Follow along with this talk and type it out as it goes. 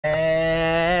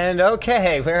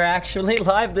Okay, we're actually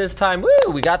live this time.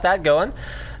 Woo, we got that going.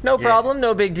 No problem,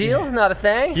 no big deal, not a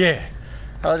thing. Yeah.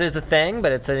 Oh, it is a thing,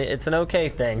 but it's an okay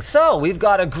thing. So, we've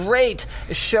got a great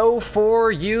show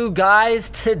for you guys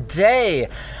today.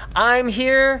 I'm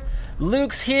here,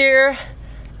 Luke's here,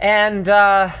 and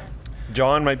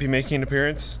John might be making an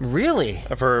appearance. Really?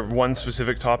 For one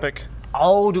specific topic.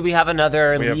 Oh, do we have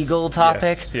another legal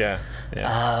topic? Yes,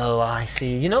 yeah. Oh, I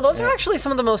see. You know, those are actually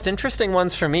some of the most interesting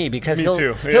ones for me because Me he'll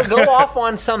too. he'll go off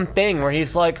on something where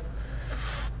he's like,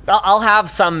 I'll have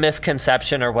some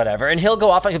misconception or whatever, and he'll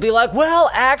go off and he'll be like, well,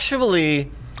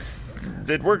 actually,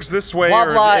 it works this way, blah,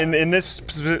 blah. or in this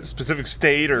specific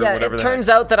state, or yeah, whatever. It turns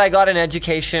out that I got an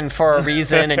education for a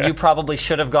reason, and you probably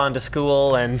should have gone to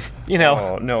school, and, you know.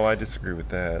 Oh, no, I disagree with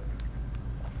that.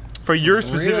 For your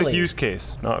specific Really? use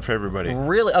case, not for everybody.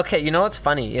 Really? Okay, you know what's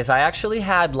funny is I actually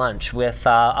had lunch with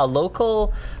a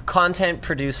local content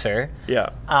producer. Yeah.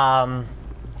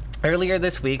 Earlier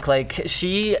this week. Like,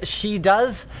 she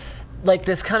does like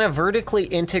this kind of vertically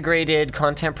integrated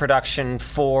content production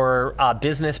for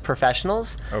business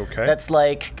professionals. Okay. That's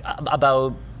like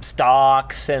about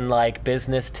stocks and like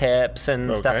business tips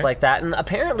and stuff like that. And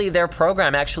apparently their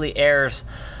program actually airs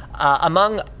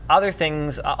among other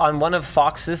things on one of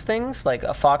Fox's things, like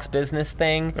a Fox Business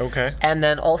thing. Okay. And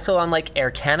then also on like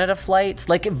Air Canada flights,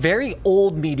 like very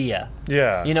old media.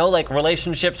 Yeah. You know, like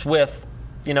relationships with,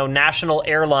 you know, national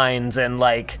airlines and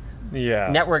like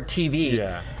network TV.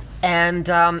 Yeah. And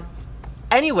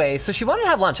anyway, so she wanted to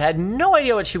have lunch. I had no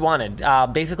idea what she wanted.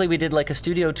 Basically, we did like a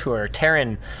studio tour.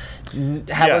 Taryn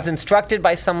was instructed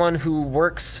by someone who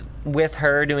works with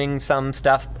her doing some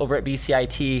stuff over at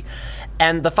BCIT.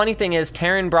 And the funny thing is,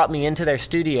 Taryn brought me into their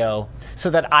studio so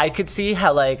that I could see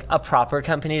how like a proper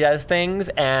company does things,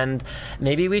 and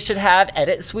maybe we should have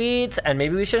edit suites, and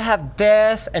maybe we should have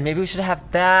this, and maybe we should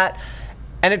have that.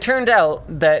 And it turned out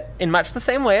that in much the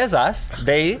same way as us,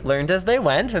 they learned as they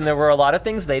went, and there were a lot of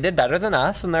things they did better than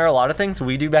us, and there are a lot of things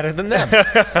we do better than them.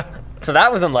 So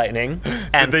that was enlightening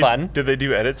and fun. Did they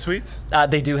do edit suites?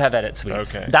 They do have edit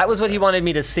suites. Okay. That was what he wanted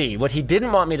me to see. What he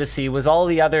didn't want me to see was all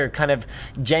the other kind of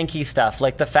janky stuff,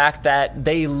 like the fact that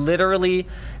they literally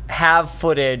have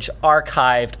footage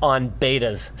archived on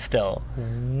betas still.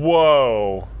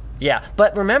 Whoa. Yeah,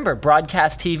 but remember,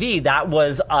 broadcast TV, that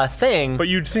was a thing. But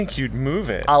you'd think you'd move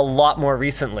it. A lot more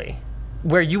recently,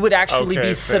 where you would actually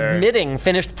be submitting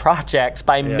finished projects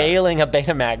by mailing a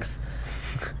Betamax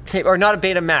tape, or not a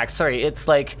Betamax, sorry, it's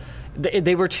like,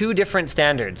 they were two different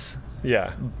standards.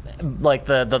 Yeah. Like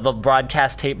the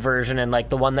broadcast tape version and like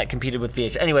the one that competed with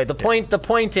VH. Anyway, the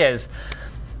point is,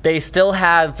 they still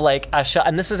have like a shelf,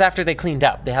 and this is after they cleaned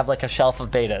up, they have like a shelf of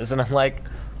betas, and I'm like,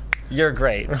 you're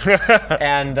great.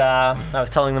 And I was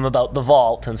telling them about the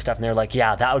vault and stuff, and they're like,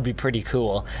 yeah, that would be pretty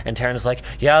cool. And Taryn's like,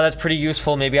 yeah, that's pretty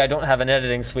useful. Maybe I don't have an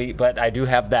editing suite, but I do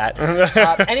have that.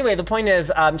 Anyway, the point is,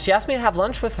 she asked me to have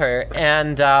lunch with her,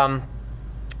 and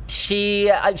she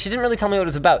didn't really tell me what it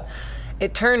was about.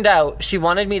 It turned out she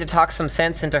wanted me to talk some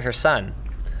sense into her son.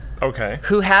 Okay.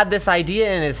 Who had this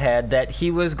idea in his head that he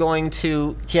was going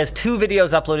to, he has 2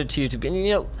 videos uploaded to YouTube. And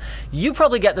you know, you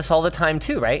probably get this all the time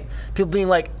too, right? People being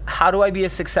like, how do I be a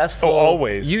successful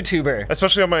YouTuber?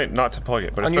 Especially on my, not to plug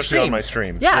it, but especially on my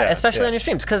stream. Yeah, especially on your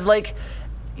streams. Because like,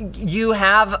 you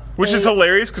have Which is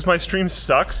hilarious because my stream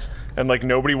sucks. And like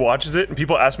nobody watches it, and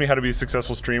people ask me how to be a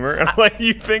successful streamer, and I'm like,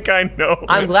 you think I know?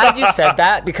 I'm glad you said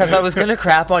that, because I was gonna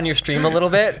crap on your stream a little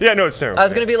bit. Yeah, no, it's terrible. I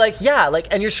was gonna be like, yeah, like,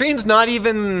 and your stream's not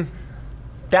even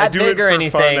that big or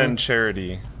anything. I do it for fun and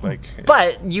charity, like.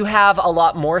 But you have a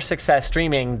lot more success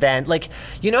streaming than, like,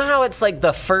 you know how it's like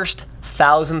the first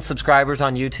 1,000 subscribers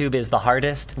on YouTube is the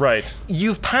hardest? Right.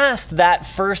 You've passed that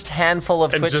first handful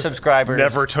of Twitch subscribers.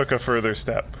 Never took a further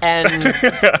step. And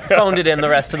phoned it in the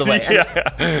rest of the way.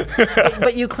 Yeah.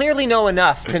 But you clearly know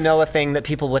enough to know a thing that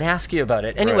people would ask you about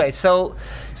it. Anyway, so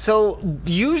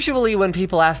usually when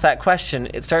people ask that question,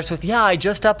 it starts with, yeah, I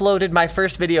just uploaded my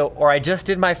first video, or I just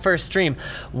did my first stream.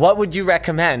 What would you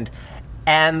recommend?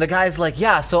 And the guy's like,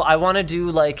 yeah, so I want to do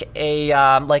like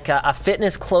a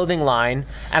fitness clothing line,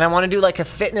 and I want to do like a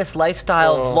fitness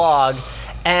lifestyle vlog,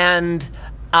 and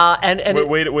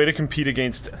way to compete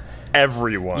against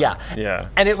everyone. Yeah.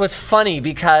 And it was funny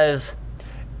because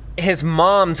his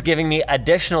mom's giving me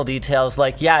additional details,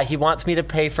 like, yeah, he wants me to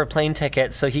pay for plane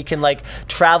tickets so he can like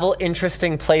travel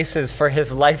interesting places for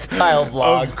his lifestyle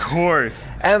vlog. Of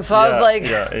course. And so I was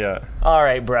like, all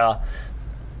right, bro.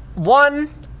 One,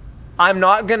 I'm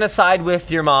not gonna side with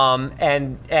your mom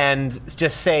and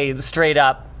just say straight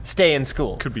up, stay in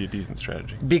school. Could be a decent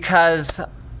strategy. Because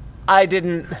I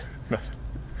didn't. Nothing.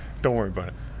 Don't worry about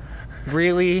it.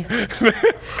 Really?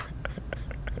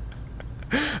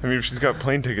 I mean, if she's got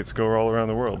plane tickets, go all around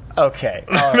the world. Okay.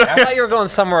 All right. I thought you were going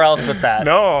somewhere else with that.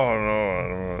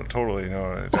 No, totally,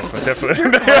 no,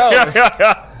 definitely. Gross.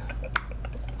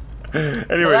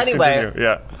 Anyways, anyway, continue.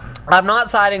 Yeah. I'm not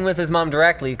siding with his mom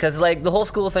directly because, like, the whole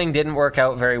school thing didn't work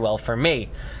out very well for me.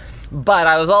 But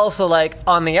I was also like,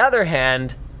 on the other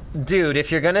hand, dude,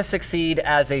 if you're going to succeed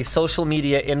as a social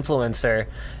media influencer,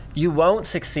 you won't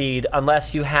succeed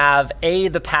unless you have A,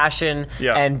 the passion,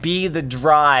 and B, the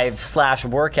drive /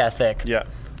 work ethic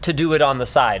to do it on the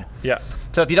side. Yeah.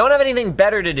 So if you don't have anything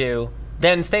better to do,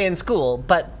 then stay in school,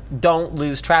 but don't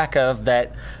lose track of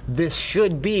that this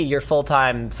should be your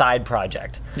full-time side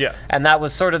project. Yeah. And that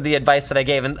was sort of the advice that I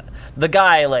gave. And the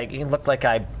guy, like, he looked like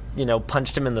I,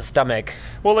 punched him in the stomach.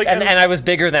 Well, like, and I was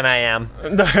bigger than I am.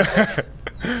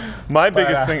 My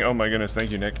biggest thing, oh my goodness,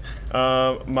 thank you, Nick.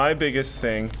 My biggest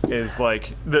thing is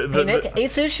like hey, Nick,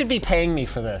 Asus should be paying me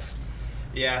for this.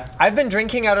 Yeah. I've been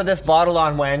drinking out of this bottle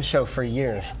on WAN show for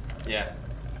years. Yeah.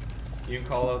 You can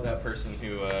call out that person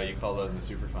who you called out in the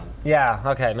super fund. Yeah,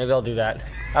 okay, maybe I'll do that.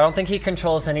 I don't think he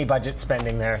controls any budget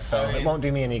spending there, so it won't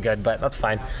do me any good, but that's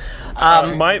fine.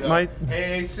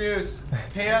 Hey, Asus,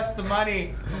 pay us the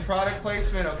money for product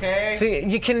placement, okay? See,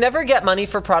 you can never get money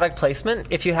for product placement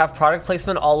if you have product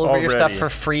placement all over your stuff for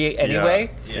free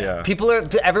anyway. Yeah.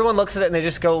 Everyone looks at it and they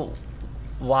just go,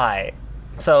 why?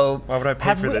 So why would I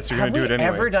pay for this? You're going to do it anyway.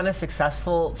 Have we ever done a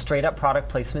successful straight-up product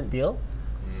placement deal?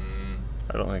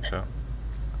 I don't think so.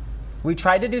 We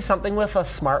tried to do something with a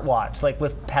smartwatch, like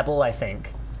with Pebble, I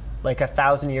think, like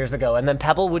 1,000 years ago, and then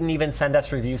Pebble wouldn't even send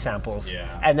us review samples,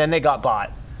 and then they got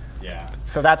bought. Yeah.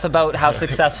 So that's about how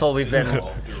successful we've been.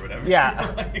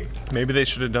 Yeah. Maybe they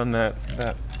should have done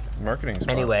that marketing spot.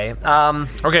 Anyway.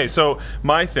 Okay, so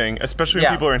my thing, especially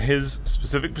when people are in his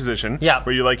specific position,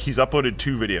 where you're like, he's uploaded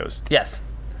 2 videos. Yes.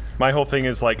 My whole thing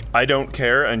is like, I don't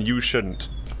care and you shouldn't.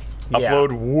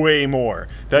 Upload way more.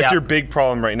 That's your big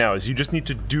problem right now, is you just need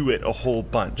to do it a whole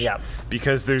bunch. Yeah.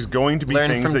 Because there's going to be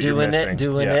things that you're missing.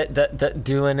 Doing it.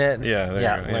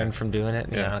 Yeah, learn from doing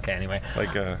it. Yeah, okay, anyway.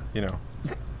 Like,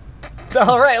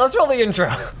 All right, let's roll the intro.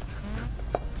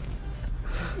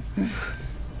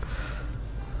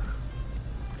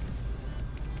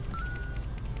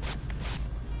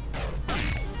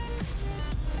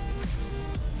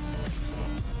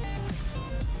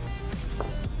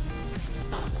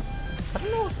 I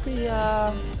don't know if the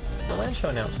LAN show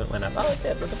announcement went up. Oh, it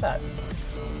did. Look at that.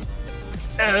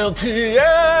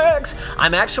 LTX!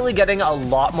 I'm actually getting a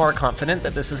lot more confident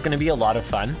that this is going to be a lot of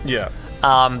fun. Yeah.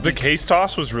 The case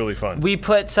toss was really fun. We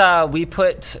put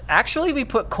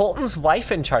Colton's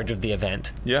wife in charge of the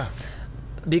event. Yeah.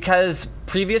 Because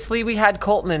previously we had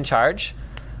Colton in charge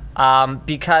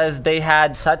because they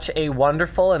had such a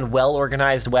wonderful and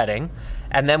well-organized wedding.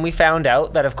 And then we found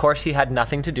out that, of course, he had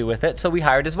nothing to do with it, so we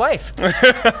hired his wife.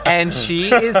 And she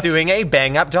is doing a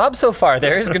bang-up job so far.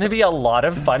 There is going to be a lot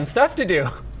of fun stuff to do.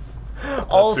 That's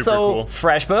also, super cool.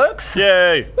 FreshBooks.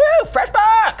 Yay! Woo!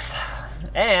 FreshBooks!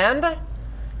 And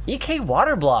EK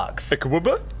water blocks.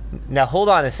 Ekawuba? Now, hold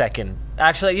on a second.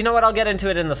 Actually, you know what? I'll get into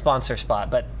it in the sponsor spot,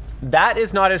 but that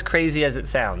is not as crazy as it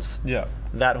sounds. Yeah.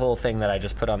 That whole thing that I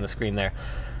just put on the screen there.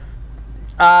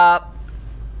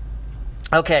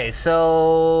 Okay,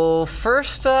 so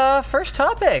first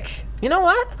topic. You know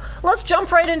what? Let's jump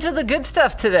right into the good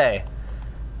stuff today.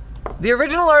 The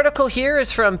original article here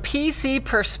is from PC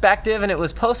Perspective, and it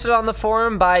was posted on the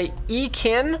forum by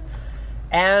Ekin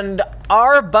and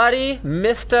our buddy,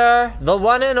 Mr. the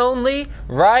one and only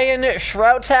Ryan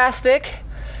Shroutastic,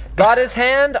 got his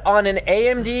hand on an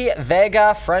AMD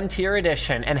Vega Frontier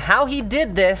Edition. And how he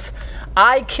did this,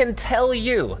 I can tell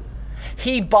you.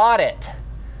 He bought it.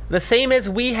 The same as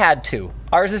we had to.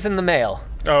 Ours is in the mail.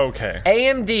 Okay.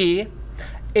 AMD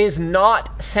is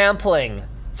not sampling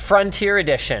Frontier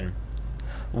Edition.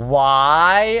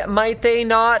 Why might they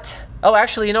not? Oh,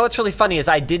 actually, you know what's really funny is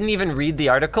I didn't even read the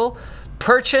article.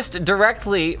 Purchased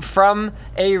directly from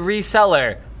a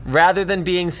reseller rather than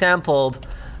being sampled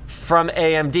from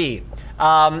AMD.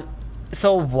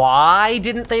 So why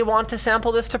didn't they want to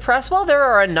sample this to press? Well, there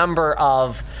are a number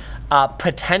of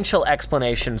potential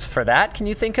explanations for that. Can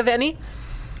you think of any?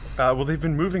 Well, they've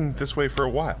been moving this way for a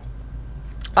while.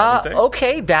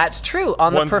 Okay, that's true.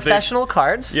 On the professional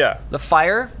cards, the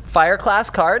Fire class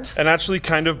cards. And actually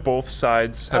kind of both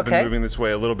sides have been moving this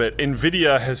way a little bit.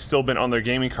 NVIDIA has still been, on their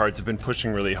gaming cards, have been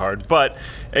pushing really hard. But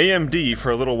AMD,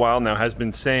 for a little while now, has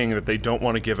been saying that they don't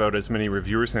want to give out as many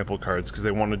reviewer sample cards because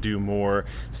they want to do more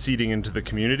seeding into the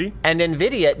community. And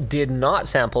NVIDIA did not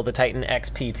sample the Titan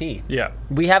XPP. Yeah.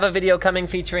 We have a video coming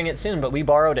featuring it soon, but we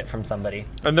borrowed it from somebody.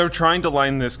 And they're trying to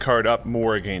line this card up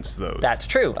more against those. That's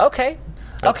true. Okay.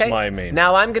 That's my main.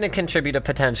 Now I'm going to contribute a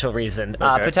potential reason.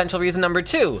 Okay. Potential reason number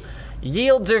 2.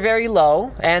 Yields are very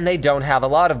low, and they don't have a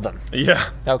lot of them. Yeah.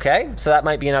 Okay, so that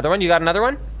might be another one. You got another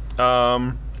one?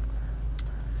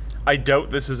 I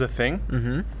doubt this is a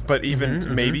thing, but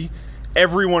even maybe.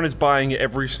 Everyone is buying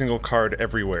every single card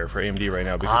everywhere for AMD right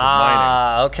now because of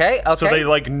mining. Okay. So they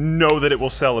like know that it will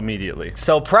sell immediately.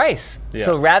 So price. Yeah.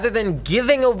 So rather than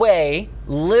giving away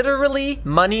literally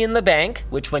money in the bank,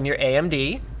 which when you're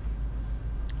AMD,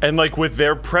 and like with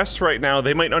their press right now,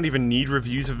 they might not even need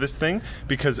reviews of this thing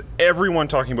because everyone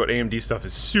talking about AMD stuff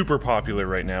is super popular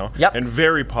right now and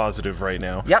very positive right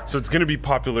now. So it's going to be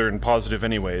popular and positive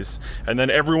anyways. And then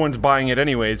everyone's buying it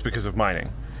anyways because of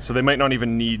mining. So they might not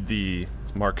even need the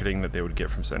marketing that they would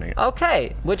get from sending it.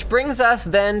 Okay, which brings us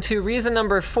then to reason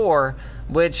number 4,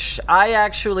 which I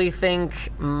actually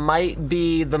think might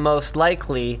be the most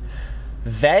likely.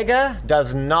 Vega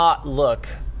does not look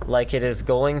like it is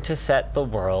going to set the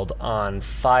world on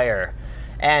fire.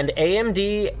 And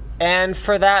AMD, and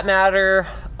for that matter,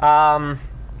 I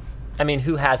mean,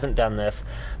 who hasn't done this?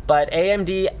 But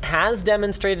AMD has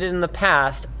demonstrated in the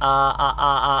past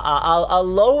a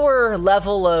lower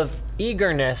level of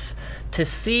eagerness to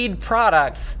seed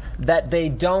products that they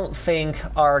don't think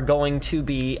are going to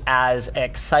be as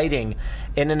exciting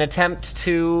in an attempt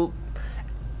to,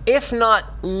 if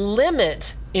not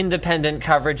limit independent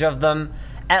coverage of them,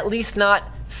 at least not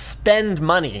spend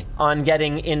money on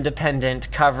getting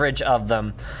independent coverage of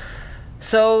them.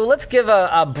 So let's give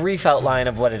a brief outline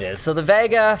of what it is. So the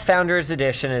Vega Founders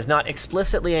Edition is not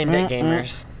explicitly aimed at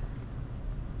gamers.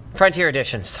 Frontier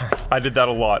Edition, sorry. I did that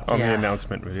a lot on the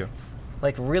announcement video.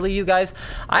 Like, really, you guys?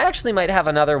 I actually might have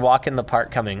another walk in the park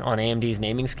coming on AMD's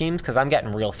naming schemes because I'm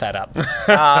getting real fed up.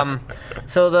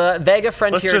 So the Vega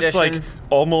Frontier Let's just Edition... like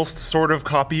almost sort of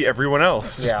copy everyone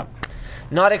else. Yeah.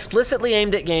 Not explicitly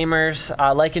aimed at gamers.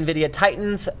 Like NVIDIA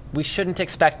Titans, we shouldn't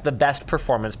expect the best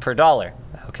performance per dollar.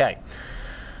 Okay.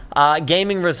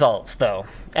 Gaming results, though,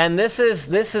 and this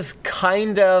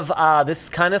kind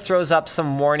of throws up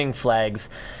some warning flags,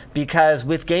 because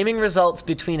with gaming results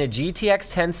between a GTX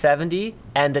 1070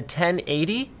 and a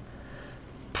 1080,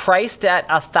 priced at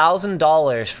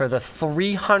 $1,000 for the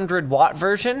 300 watt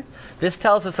version, this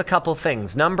tells us a couple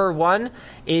things. Number one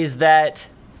is that,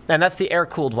 and that's the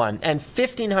air-cooled one, and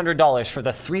 $1,500 for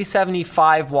the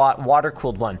 375 watt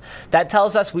water-cooled one. That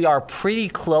tells us we are pretty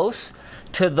close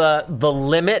to the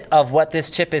limit of what this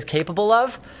chip is capable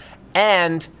of,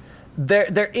 and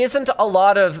there isn't a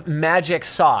lot of magic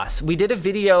sauce. We did a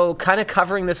video kind of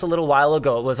covering this a little while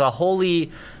ago. It was a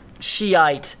Holy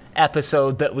Shiite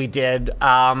episode that we did,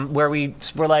 where we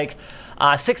were like,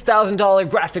 $6,000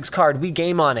 graphics card, we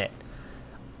game on it.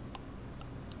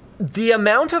 The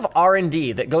amount of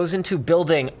R&D that goes into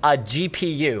building a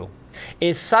GPU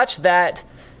is such that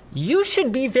you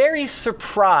should be very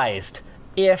surprised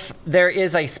if there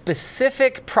is a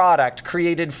specific product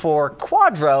created for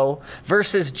Quadro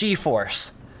versus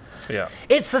GeForce. Yeah.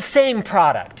 It's the same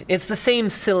product. It's the same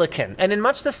silicon. And in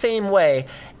much the same way,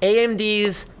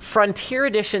 AMD's Frontier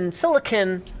Edition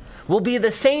silicon will be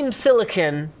the same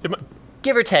silicon,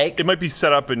 give or take. It might be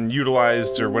set up and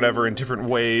utilized or whatever in different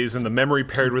ways, and the memory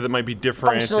paired with it might be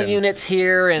different. Functional units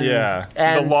here, and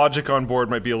the logic on board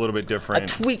might be a little bit different. A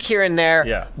tweak here and there.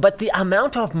 Yeah. But the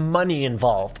amount of money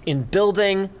involved in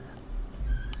building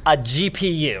a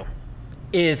GPU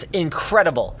is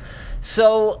incredible.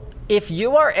 So if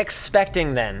you are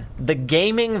expecting then the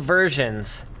gaming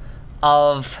versions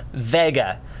of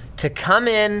Vega to come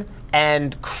in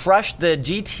and crush the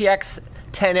GTX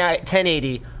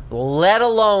 1080, let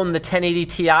alone the 1080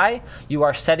 Ti, you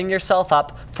are setting yourself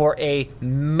up for a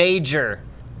major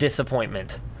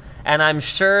disappointment. And I'm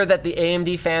sure that the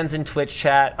AMD fans in Twitch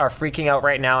chat are freaking out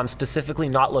right now. I'm specifically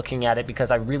not looking at it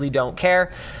because I really don't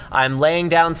care. I'm laying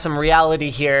down some reality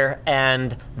here,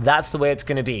 and that's the way it's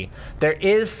going to be. There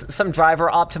is some driver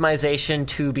optimization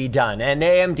to be done, and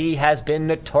AMD has been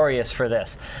notorious for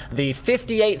this. The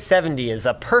 5870 is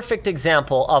a perfect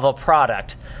example of a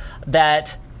product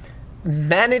that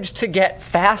managed to get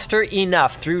faster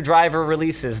enough through driver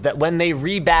releases that when they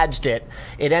rebadged it,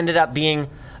 it ended up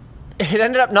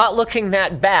not looking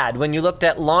that bad when you looked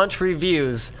at launch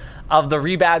reviews of the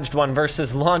rebadged one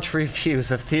versus launch reviews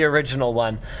of the original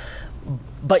one.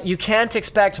 But you can't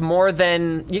expect more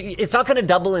than, it's not going to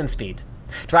double in speed.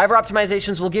 Driver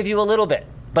optimizations will give you a little bit,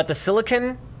 but the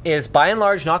silicon is by and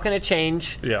large not going to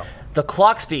change. Yeah. The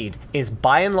clock speed is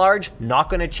by and large not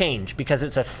going to change because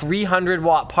it's a 300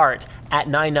 watt part at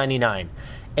 $999.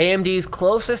 AMD's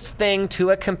closest thing to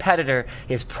a competitor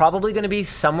is probably going to be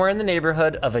somewhere in the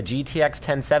neighborhood of a GTX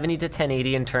 1070 to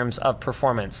 1080 in terms of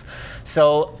performance.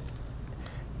 So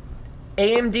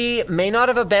AMD may not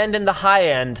have abandoned the high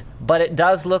end, but it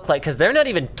does look like, because they're not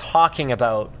even talking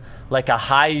about like a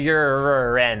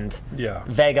higher end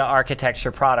Vega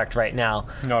architecture product right now.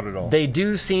 Not at all. They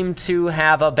do seem to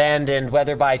have abandoned,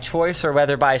 whether by choice or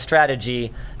whether by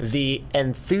strategy, the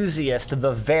enthusiast,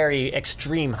 the very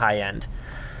extreme high end.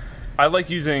 I like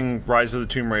using Rise of the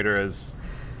Tomb Raider as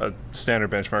a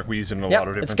standard benchmark. We use it in a lot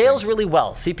of different things. It scales really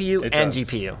well, CPU and does.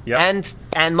 GPU,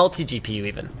 and multi-GPU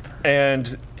even.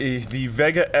 And the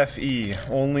Vega FE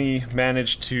only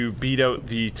managed to beat out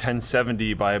the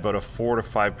 1070 by about a 4 to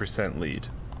 5% lead,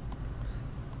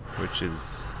 which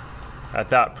is, at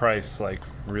that price, like,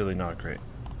 really not great.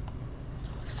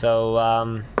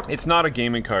 So, it's not a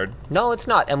gaming card. No, it's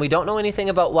not. And we don't know anything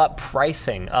about what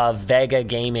pricing of Vega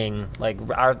gaming, like,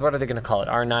 what are they going to call it?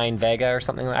 R9 Vega or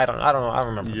something? I don't know. I don't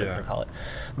remember what they're going to call it.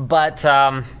 But,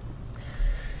 a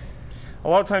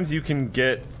lot of times you can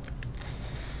get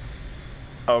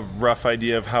a rough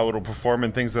idea of how it'll perform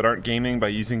in things that aren't gaming by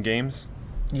using games.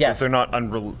 Yes. They're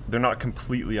not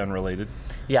completely unrelated.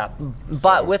 Yeah,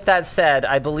 but with that said,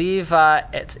 I believe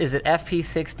is it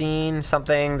FP16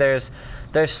 something? There's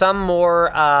some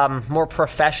more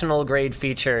professional grade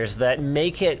features that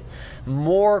make it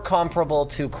more comparable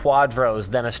to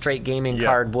Quadros than a straight gaming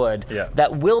card would.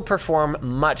 That will perform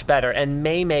much better and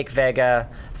may make Vega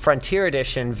Frontier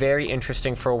Edition very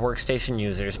interesting for workstation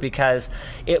users, because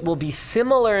it will be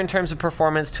similar in terms of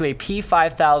performance to a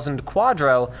P5000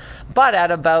 Quadro, but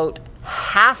at about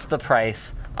half the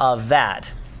price of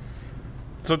that.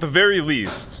 So at the very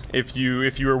least, if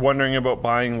you were wondering about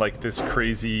buying like this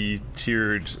crazy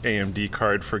tiered AMD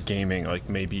card for gaming, like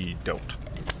maybe don't.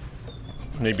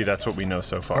 Maybe that's what we know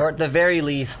so far. Or at the very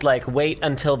least, like wait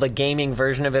until the gaming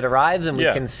version of it arrives and we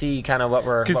can see kind of what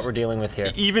we're dealing with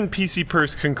here. Even PC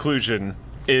Per's conclusion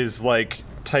is like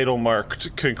title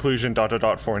marked conclusion ...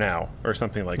 for now or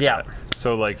something like that.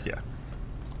 So like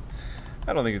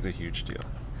I don't think it's a huge deal.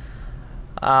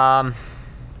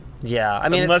 Yeah, I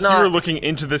mean, unless it's not, you were looking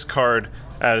into this card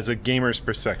as a gamer's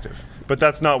perspective, but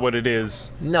that's not what it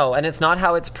is. No, and it's not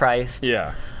how it's priced.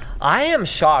 Yeah, I am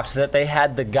shocked that they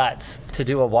had the guts to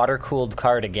do a water-cooled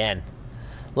card again.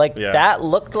 Like that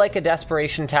looked like a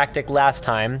desperation tactic last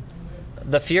time.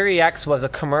 The Fury X was a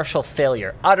commercial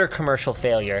failure, utter commercial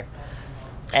failure.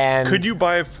 And could you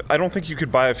buy? I don't think you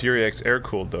could buy a Fury X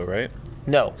air-cooled though, right?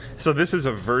 No. So this is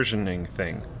a versioning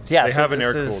thing. Yeah, they have an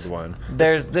air-cooled one.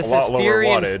 This is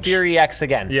Fury and Fury X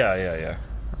again. Yeah.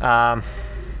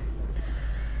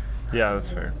 Yeah, that's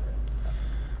fair.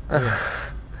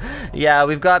 Yeah,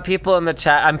 we've got people in the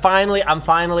chat. I'm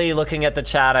finally looking at the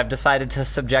chat. I've decided to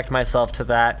subject myself to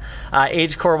that.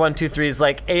 AgeCore123 is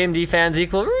like, AMD fans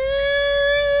equal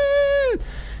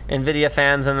NVIDIA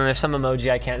fans, and then there's some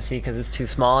emoji I can't see because it's too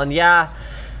small. And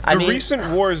I mean,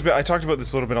 recent war has been, I talked about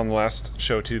this a little bit on the last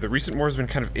show too, the recent war has been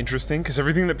kind of interesting because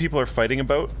everything that people are fighting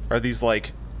about are these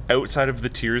like outside of the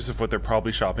tiers of what they're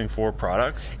probably shopping for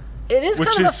products. It is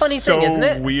kind of a funny thing, isn't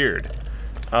it? Weird.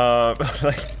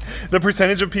 Like the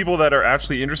percentage of people that are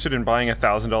actually interested in buying a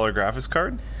 $1,000 graphics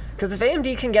card. Because if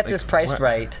AMD can get this priced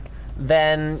right,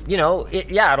 then, you know,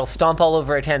 it'll stomp all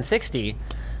over a 1060.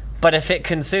 But if it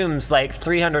consumes like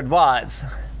 300 watts...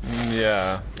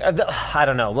 Yeah. I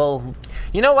don't know. Well,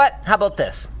 you know what? How about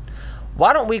this?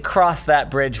 Why don't we cross that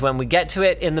bridge when we get to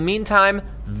it? In the meantime,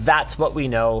 that's what we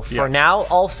know for now.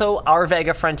 Also, our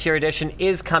Vega Frontier Edition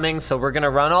is coming, so we're going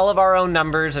to run all of our own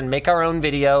numbers and make our own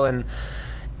video, and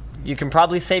you can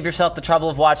probably save yourself the trouble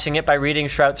of watching it by reading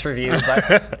Shrout's review,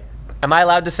 but am I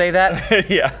allowed to say that?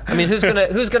 Yeah. I mean, who's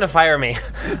gonna fire me?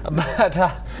 But,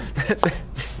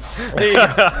 there you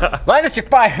go. Linus, you're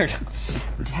fired.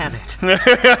 Damn it.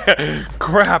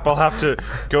 Crap, I'll have to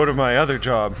go to my other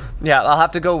job. Yeah, I'll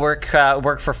have to go work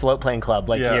for Floatplane Club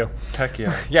like you. Heck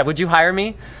yeah. Yeah, would you hire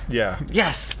me? Yeah.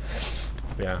 Yes.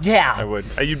 Yeah. I would.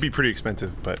 You'd be pretty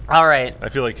expensive, but all right. I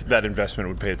feel like that investment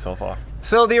would pay itself off.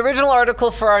 So the original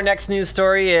article for our next news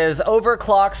story is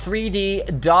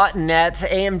Overclock3D.net.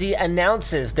 AMD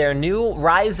announces their new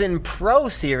Ryzen Pro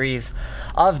series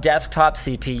of desktop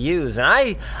CPUs.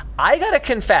 And I gotta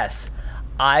confess,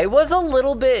 I was a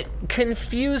little bit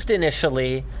confused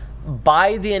initially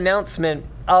by the announcement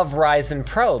of Ryzen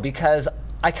Pro, because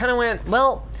I kind of went,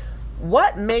 well,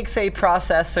 what makes a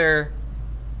processor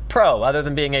pro other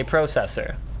than being a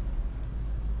processor?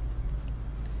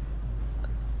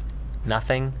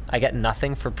 Nothing? I get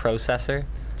nothing for processor?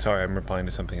 Sorry, I'm replying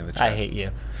to something in the chat. I hate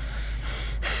you.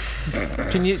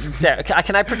 Can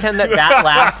I pretend that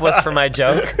laugh was for my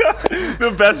joke?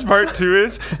 The best part too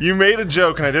is you made a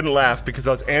joke and I didn't laugh because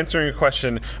I was answering a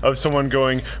question of someone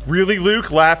going, "Really,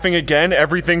 Luke? Laughing again?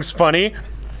 Everything's funny?"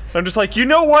 I'm just like, you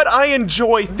know what? I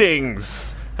enjoy things.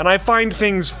 And I find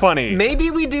things funny. Maybe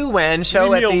we do WAN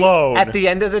show at the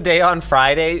end of the day on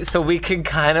Friday so we can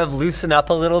kind of loosen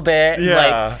up a little bit. Yeah.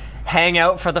 Like, hang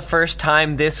out for the first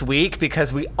time this week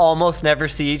because we almost never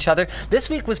see each other. This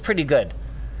week was pretty good.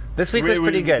 This week was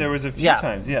pretty good. There was a few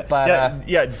times, yeah. But,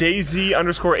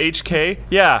 Daisy_HK.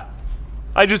 Yeah.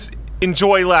 I just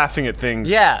enjoy laughing at things.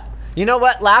 Yeah. You know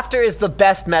what? Laughter is the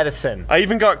best medicine. I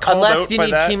even got called out by that. Unless you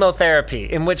need chemotherapy,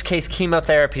 in which case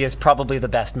chemotherapy is probably the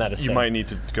best medicine. You might need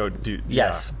to go do...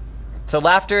 Yes. So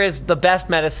laughter is the best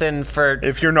medicine for...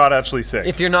 If you're not actually sick.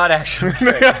 If you're not actually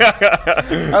sick.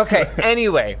 Okay,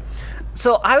 anyway.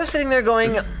 So I was sitting there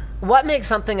going, what makes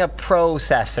something a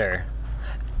processor?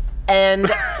 And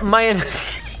my...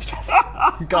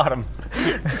 Got him.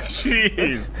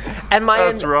 Jeez. And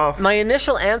that's rough. My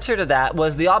initial answer to that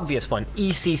was the obvious one,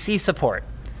 ECC support.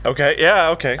 Okay, yeah,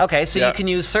 okay. Okay, so you can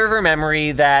use server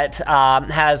memory that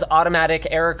has automatic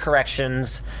error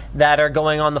corrections that are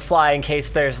going on the fly in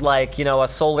case there's like, you know, a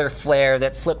solar flare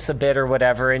that flips a bit or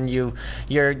whatever, and your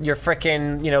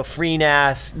frickin', you know,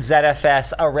 FreeNAS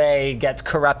ZFS array gets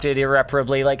corrupted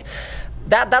irreparably. Like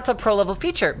that's a pro level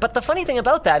feature. But the funny thing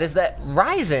about that is that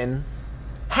Ryzen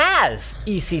has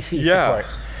ECC support.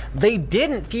 They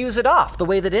didn't fuse it off the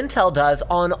way that Intel does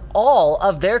on all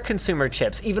of their consumer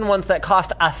chips, even ones that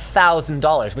cost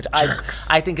 $1,000, which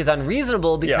I think is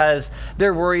unreasonable because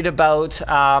they're worried about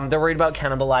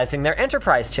cannibalizing their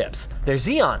enterprise chips, their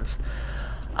Xeons.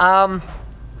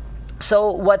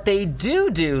 So what they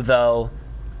do though,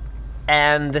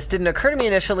 and this didn't occur to me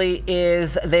initially,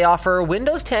 is they offer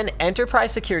Windows 10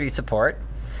 enterprise security support,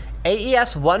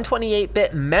 AES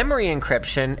 128-bit memory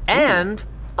encryption, and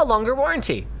a longer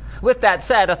warranty. With that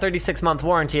said, a 36-month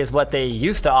warranty is what they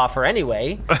used to offer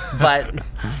anyway, but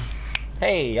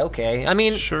hey, okay. I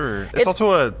mean... Sure. It's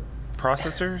also a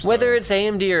processor, so. Whether it's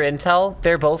AMD or Intel,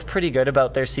 they're both pretty good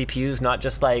about their CPUs, not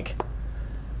just, like,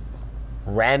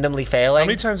 randomly failing. How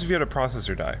many times have you had a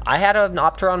processor die? I had an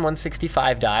Opteron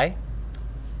 165 die.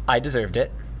 I deserved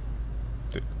it.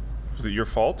 Was it your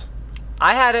fault?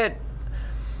 I had it...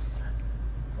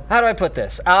 How do I put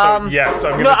this? So, yes,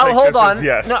 I'm gonna take hold this on. as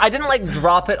yes. No, I didn't like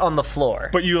drop it on the floor.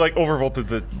 But you like overvolted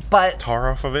the tar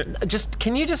off of it?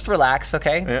 Can you just relax,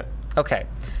 okay? Yeah. Okay.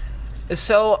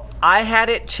 So I had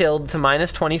it chilled to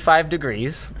minus 25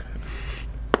 degrees.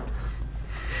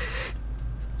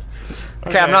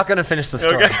 Okay, I'm not gonna finish the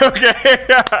story. Okay.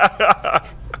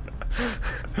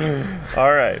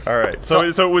 All right. So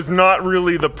it was not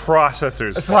really the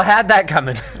processors. So I had that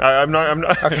coming. I'm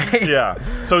not. Okay. Yeah.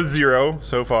 So 0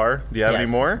 so far. Do you have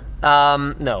any more?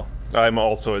 No. I'm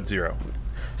also at 0.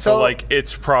 So like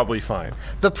it's probably fine.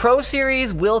 The Pro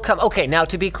Series will come. Okay, now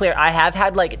to be clear, I have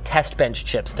had like test bench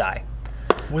chips die.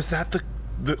 Was that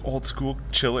the old school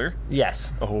chiller?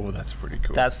 Yes. Oh, that's pretty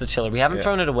cool. That's the chiller. We haven't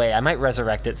thrown it away. I might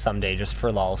resurrect it someday just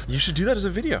for lols. You should do that as a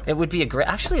video. It would be a great.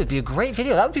 Actually, it would be a great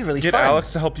video. That would be really fun. Get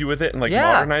Alex to help you with it and like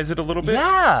modernize it a little bit.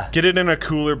 Yeah. Get it in a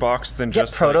cooler box than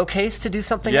just. Get ProtoCase to do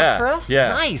something up for us. Yeah.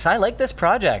 Nice. I like this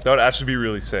project. That would actually be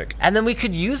really sick. And then we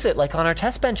could use it like on our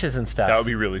test benches and stuff. That would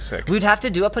be really sick. We'd have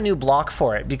to do up a new block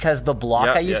for it because the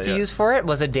block I used to use for it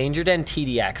was a Danger Den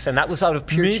TDX, and that was out of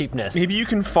pure cheapness. Maybe you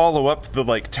can follow up the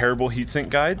like terrible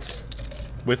heatsink guides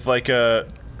with like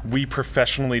we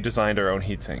professionally designed our own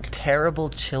heatsink. Terrible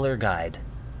chiller guide.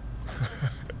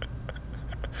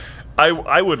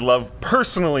 I would love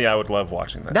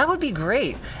watching that. That would be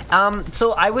great.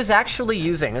 So I was actually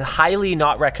using, highly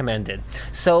not recommended.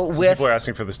 So people are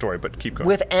asking for the story, but keep going.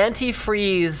 With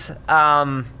antifreeze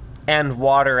and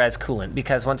water as coolant,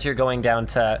 because once you're going down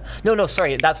to... No,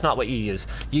 sorry, that's not what you use.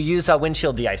 You use a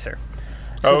windshield deicer.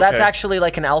 So that's actually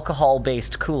like an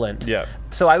alcohol-based coolant. Yeah.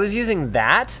 So I was using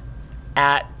that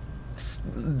at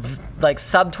like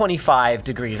sub 25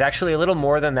 degrees, actually a little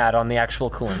more than that on the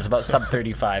actual coolant. It was about sub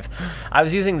 35. I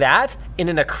was using that in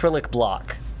an acrylic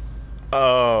block.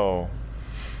 Oh.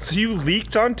 So you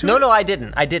leaked onto it? No, I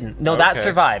didn't. No, that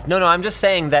survived. No, I'm just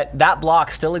saying that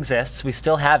block still exists. We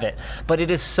still have it. But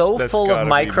it is so full of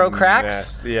micro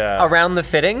cracks around the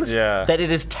fittings that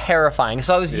it is terrifying.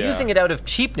 So I was using it out of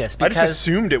cheapness because I just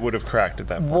assumed it would have cracked at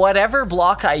that point. Whatever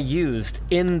block I used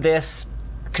in this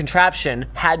contraption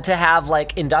had to have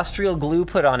like industrial glue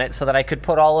put on it so that I could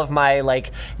put all of my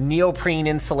like neoprene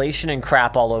insulation and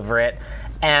crap all over it.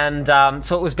 And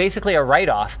so it was basically a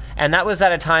write-off. And that was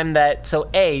at a time that,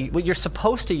 what you're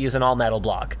supposed to use an all-metal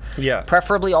block. Yeah.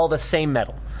 Preferably all the same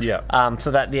metal.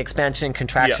 so that the expansion and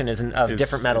contraction isn't of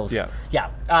different metals.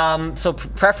 So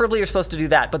preferably you're supposed to do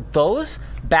that. But those,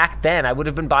 back then, I would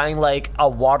have been buying like a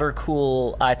water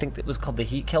cool, I think it was called the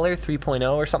Heat Killer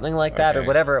 3.0 or something like that, or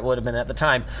whatever it would have been at the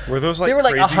time. Were those like they were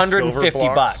like crazy $150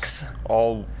 silver blocks,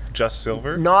 all just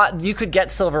silver? Not, you could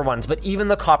get silver ones, but even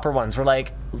the copper ones were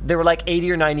like, they were like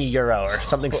 80 or 90 euro or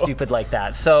something stupid like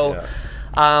that. So,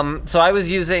 so I was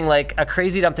using like a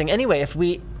crazy dumb thing. Anyway, if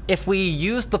we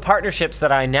used the partnerships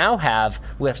that I now have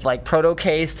with like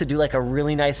ProtoCase to do like a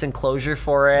really nice enclosure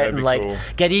for it, and like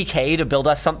get EK to build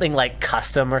us something like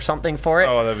custom or something for it.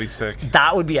 Oh, that'd be sick.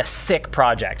 That would be a sick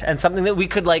project and something that we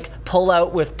could like pull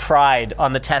out with pride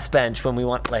on the test bench when we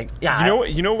want, like,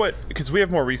 You know what? Because we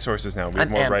have more resources now. We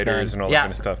have more writers and all that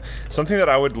kind of stuff. Something that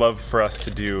I would love for us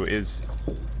to do is,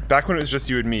 back when it was just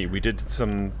you and me, we did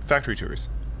some factory tours.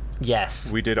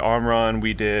 Yes. We did Omron,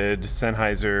 we did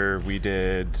Sennheiser, we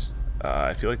did,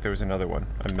 I feel like there was another one.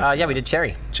 I'm missing we did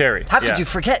Cherry. Cherry. How could you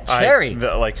forget Cherry?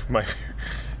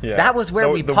 That was where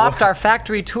we popped our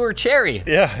factory tour Cherry.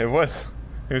 Yeah, it was.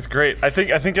 It was great. I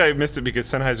think I missed it because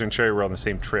Sennheiser and Cherry were on the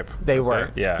same trip. They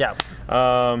were. Yeah.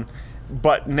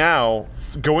 But now,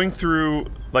 going through,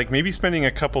 like maybe spending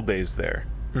a couple days there,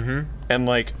 and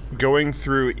like going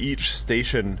through each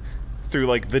station through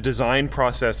like the design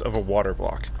process of a water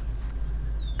block.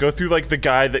 Go through like the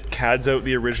guy that CADs out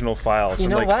the original files. You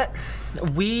know what?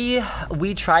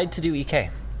 We tried to do EK.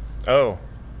 Oh.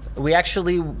 We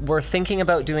actually were thinking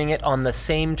about doing it on the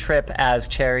same trip as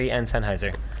Cherry and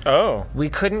Sennheiser. Oh. We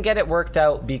couldn't get it worked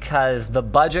out because the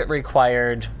budget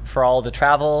required for all the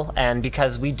travel, and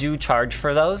because we do charge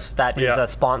for those. That is a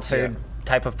sponsored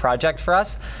type of project for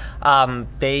us.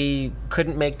 They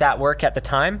couldn't make that work at the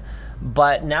time.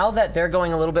 But now that they're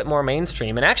going a little bit more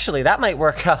mainstream, and actually that might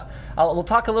work. We'll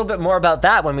talk a little bit more about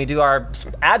that when we do our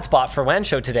ad spot for WAN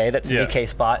Show today. That's an EK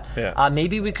spot.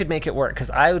 Maybe we could make it work,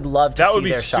 because I would love to see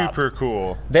their shop. That would be super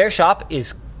cool. Their shop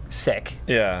is sick.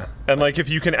 Yeah, and like if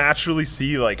you can actually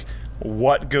see like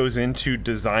what goes into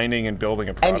designing and building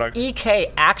a product. And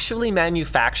EK actually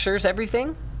manufactures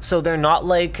everything, so they're not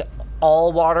like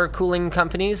all water cooling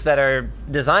companies that are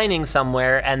designing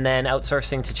somewhere and then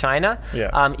outsourcing to China.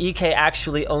 EK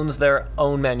actually owns their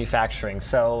own manufacturing,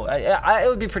 so it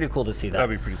would be pretty cool to see that.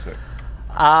 That'd be pretty sick.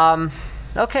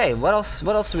 Okay, what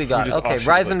else do we got? Okay,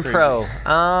 Ryzen Pro.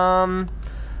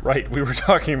 Right, we were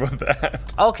talking about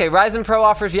that. Okay, Ryzen Pro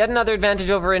offers yet another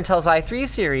advantage over Intel's i3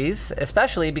 series,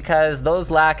 especially because those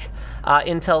lack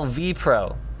Intel V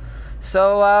Pro.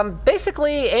 So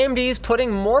basically, AMD is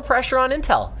putting more pressure on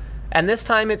Intel. And this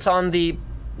time it's on the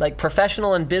like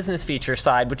professional and business feature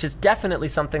side, which is definitely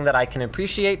something that I can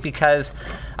appreciate, because,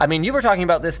 I mean, you were talking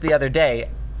about this the other day.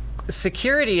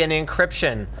 Security and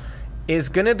encryption is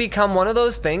going to become one of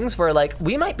those things where, like,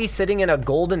 we might be sitting in a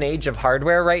golden age of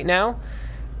hardware right now,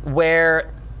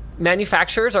 where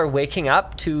manufacturers are waking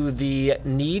up to the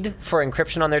need for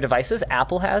encryption on their devices.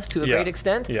 Apple has to a great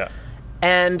extent.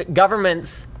 And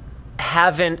governments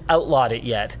haven't outlawed it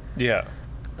yet.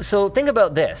 So think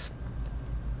about this.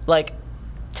 Like,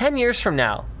 10 years from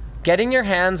now, getting your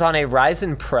hands on a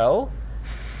Ryzen Pro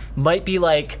might be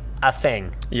like a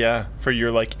thing. Yeah, for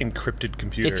your like encrypted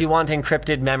computer. If you want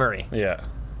encrypted memory. Yeah.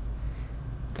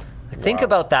 Think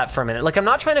about that for a minute. Like, I'm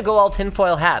not trying to go all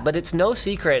tinfoil hat, but it's no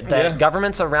secret that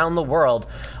governments around the world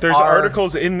There's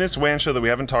articles in this WAN show that we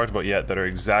haven't talked about yet that are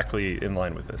exactly in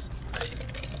line with this.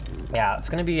 Yeah, it's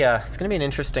gonna be an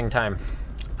interesting time.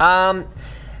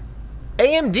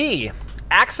 AMD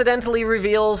accidentally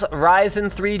reveals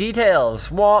Ryzen 3 details.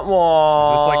 Wah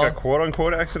wah. Is this like a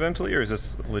quote-unquote accidentally, or is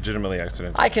this legitimately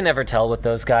accidental? I can never tell with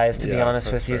those guys, to be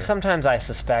honest with you. Sometimes I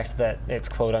suspect that it's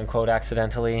quote-unquote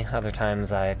accidentally. Other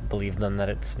times I believe them that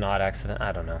it's not accident.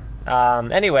 I don't know.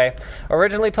 Anyway,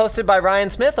 originally posted by Ryan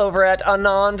Smith over at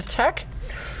Anand Tech.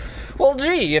 Well,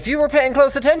 gee, if you were paying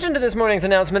close attention to this morning's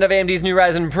announcement of AMD's new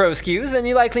Ryzen Pro SKUs, then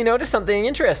you likely noticed something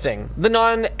interesting. The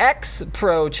non-X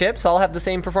Pro chips all have the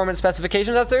same performance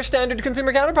specifications as their standard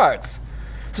consumer counterparts.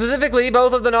 Specifically,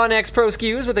 both of the non-X Pro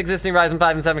SKUs with existing Ryzen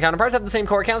 5 and 7 counterparts have the same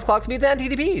core counts, clock speeds, and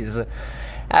TDPs.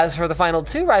 As for the final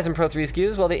two Ryzen Pro 3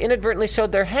 SKUs, well, they inadvertently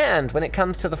showed their hand when it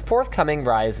comes to the forthcoming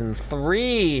Ryzen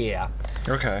 3.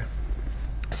 Okay.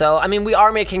 So, I mean, we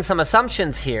are making some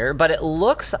assumptions here, but it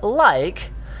looks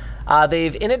like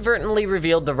they've inadvertently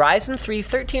revealed the Ryzen 3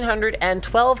 1300 and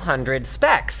 1200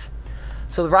 specs.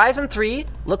 So the Ryzen 3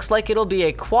 looks like it'll be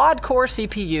a quad-core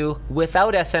CPU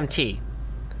without SMT.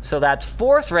 So that's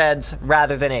 4 threads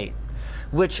rather than 8,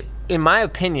 which, in my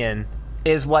opinion,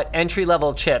 is what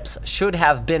entry-level chips should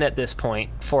have been at this point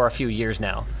for a few years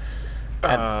now.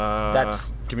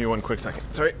 That's. Give me one quick second.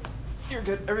 Sorry. You're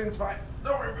good. Everything's fine.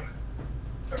 Don't worry about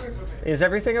it. Everything's okay. Is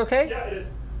everything okay? Yeah, it is.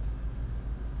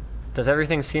 Does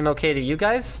everything seem okay to you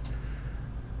guys?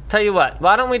 Tell you what,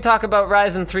 why don't we talk about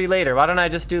Ryzen 3 later? Why don't I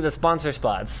just do the sponsor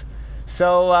spots?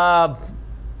 So,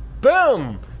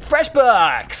 boom!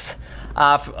 FreshBooks!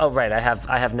 Oh, right, I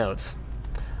have notes.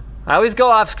 I always go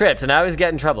off script and I always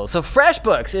get in trouble. So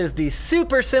FreshBooks is the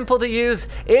super simple to use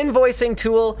invoicing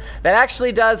tool that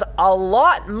actually does a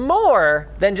lot more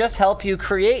than just help you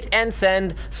create and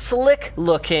send slick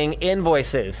looking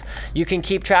invoices. You can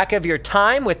keep track of your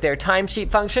time with their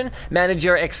timesheet function, manage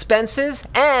your expenses,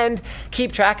 and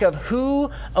keep track of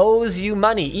who owes you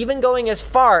money, even going as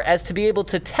far as to be able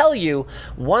to tell you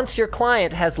once your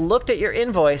client has looked at your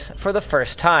invoice for the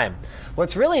first time.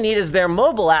 What's really neat is their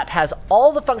mobile app has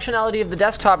all the functionality of the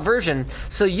desktop version,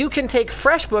 so you can take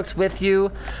FreshBooks with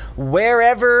you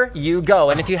wherever you go.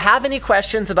 And if you have any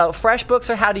questions about FreshBooks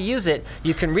or how to use it,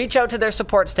 you can reach out to their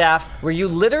support staff where you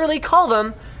literally call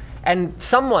them and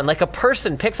someone, like a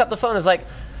person, picks up the phone and is like,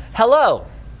 hello,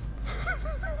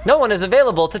 no one is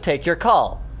available to take your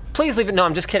call. Please leave it. No,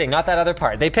 I'm just kidding. Not that other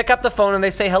part. They pick up the phone and they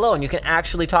say hello, and you can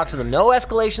actually talk to them. No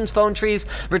escalations, phone trees,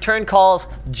 return calls,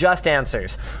 just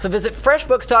answers. So visit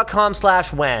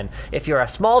freshbooks.com/WAN. If you're a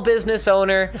small business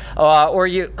owner or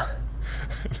a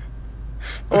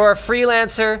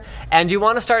freelancer and you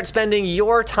want to start spending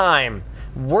your time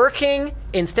working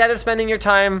instead of spending your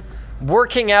time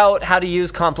working out how to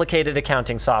use complicated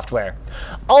accounting software.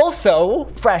 Also,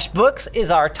 FreshBooks is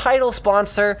our title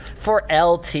sponsor for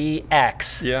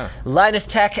LTX. Yeah. Linus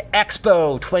Tech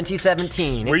Expo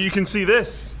 2017. Where you can see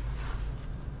this.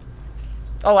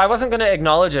 Oh, I wasn't going to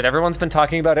acknowledge it. Everyone's been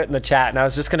talking about it in the chat, and I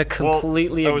was just going to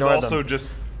completely ignore them. That was also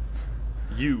just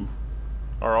you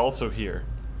are also here.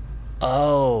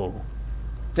 Oh.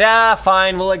 Yeah,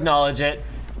 fine. We'll acknowledge it.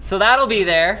 So that'll be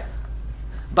there.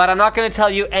 But I'm not going to tell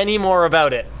you any more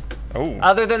about it. Oh.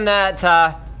 Other than that,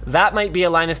 that might be a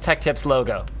Linus Tech Tips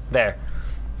logo. There.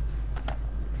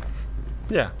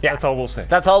 Yeah, that's all we'll say.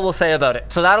 That's all we'll say about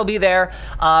it. So that'll be there.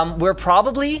 We're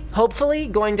probably, hopefully,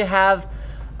 going to have...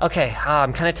 Okay,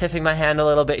 I'm kind of tipping my hand a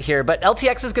little bit here, but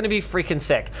LTX is going to be freaking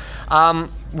sick.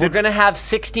 We're going to have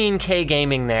 16K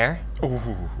gaming there.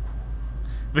 Ooh.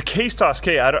 The K-Stos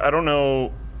K, I don't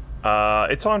know.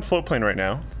 It's on Floatplane right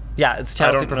now. Yeah, it's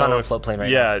Channel Superfun on Floatplane right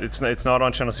now. Yeah, it's not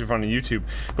on Channel Superfun on YouTube.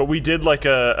 But we did like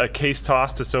a case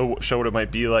toss to show what it might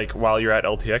be like while you're at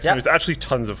LTX. Yep. And it was actually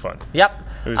tons of fun. Yep.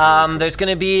 Really cool. There's going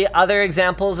to be other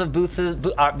examples of booths.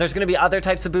 There's going to be other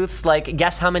types of booths, like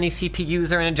guess how many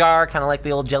CPUs are in a jar, kind of like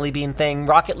the old Jelly Bean thing.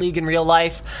 Rocket League in real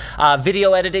life.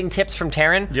 Video editing tips from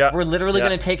Taryn. Yep. We're literally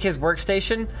going to take his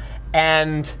workstation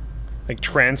and... like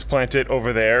transplant it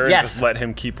over there and just let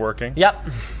him keep working. Yep.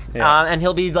 Yeah. And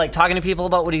he'll be like talking to people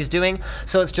about what he's doing.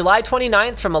 So it's July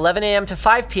 29th from 11 a.m. to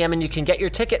 5 p.m. and you can get your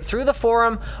ticket through the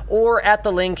forum or at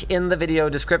the link in the video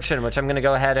description, which I'm going to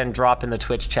go ahead and drop in the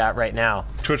Twitch chat right now.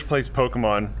 Twitch Plays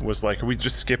Pokemon was like, are we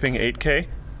just skipping 8K?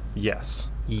 Yes.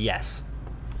 Yes.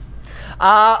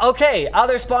 Okay,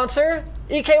 other sponsor,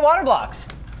 EK Water Blocks.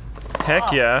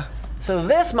 Heck yeah. So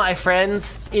this, my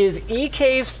friends, is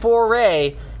EK's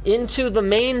foray into the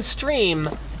mainstream,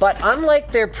 but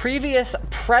unlike their previous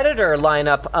Predator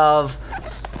lineup of,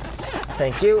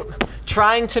 thank you,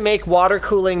 trying to make water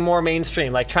cooling more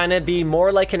mainstream, like trying to be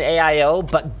more like an AIO,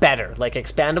 but better, like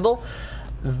expandable,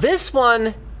 this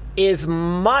one is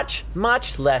much,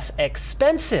 much less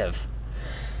expensive.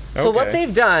 So what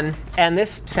they've done, and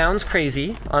this sounds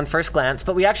crazy on first glance,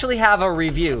 but we actually have a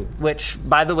review, which,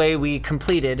 by the way, we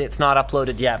completed. It's not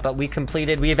uploaded yet, but we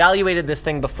evaluated this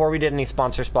thing before we did any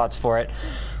sponsor spots for it.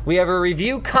 We have a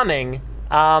review coming,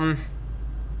 and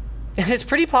it's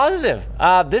pretty positive.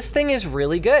 This thing is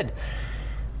really good.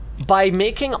 By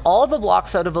making all the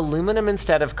blocks out of aluminum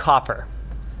instead of copper,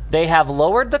 they have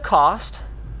lowered the cost,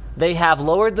 they have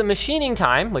lowered the machining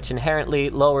time, which inherently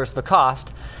lowers the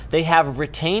cost, they have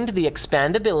retained the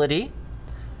expandability,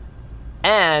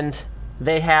 and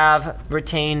they have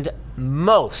retained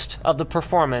most of the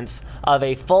performance of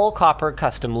a full copper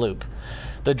custom loop.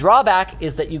 The drawback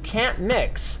is that you can't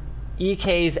mix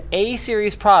EK's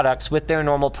A-series products with their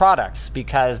normal products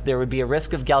because there would be a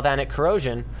risk of galvanic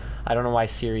corrosion. I don't know why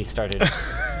Siri started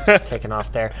taking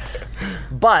off there.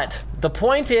 But the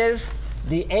point is,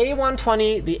 the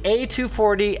A120, the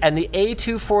A240, and the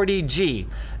A240G,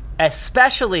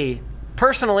 especially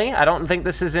personally, I don't think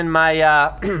this is in my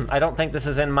I don't think this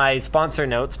is in my sponsor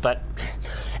notes, but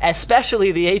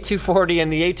especially the A240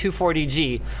 and the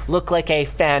A240G look like a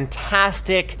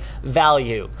fantastic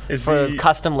value for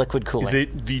custom liquid cooling. Is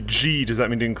it the G? Does that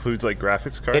mean it includes like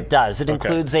graphics card? It does. It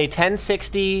includes a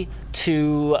 1060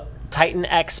 to Titan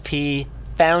XP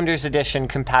Founders Edition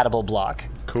compatible block.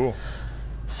 Cool.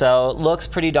 So looks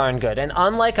pretty darn good. And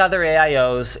unlike other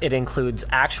AIOs, it includes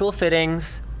actual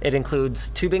fittings. It includes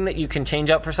tubing that you can change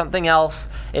out for something else.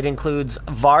 It includes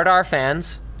Vardar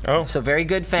fans. Oh. So very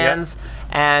good fans.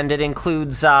 Yeah. And it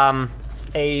includes a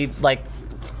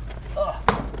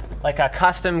like a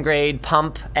custom grade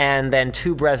pump and then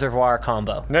tube reservoir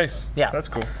combo. Nice. Yeah. That's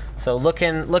cool. So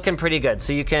looking pretty good.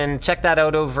 So you can check that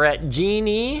out over at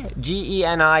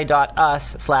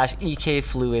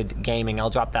geni.us/ekfluidgaming. I'll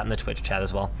drop that in the Twitch chat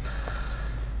as well.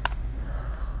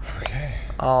 Okay.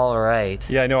 All right.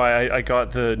 Yeah, I know. I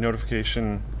got the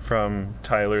notification from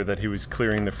Tyler that he was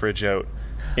clearing the fridge out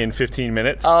in 15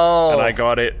 minutes. Oh. And I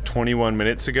got it 21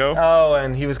 minutes ago. Oh,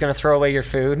 and he was going to throw away your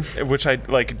food? Which I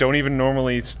don't even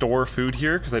normally store food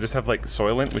here because I just have like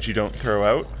Soylent, which you don't throw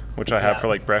out, which I have for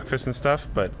like breakfast and stuff.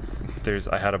 But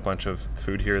I had a bunch of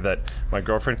food here that my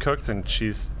girlfriend cooked, and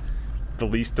she's the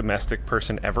least domestic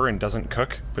person ever and doesn't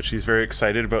cook, but she's very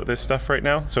excited about this stuff right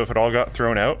now. So if it all got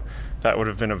thrown out, that would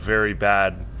have been a very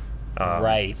bad...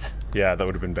 right. Yeah, that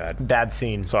would have been bad. Bad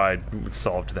scene. So I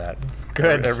solved that.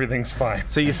 Good. Everything's fine.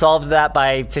 So you solved that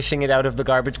by fishing it out of the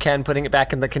garbage can, putting it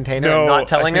back in the container, and not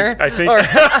telling her? I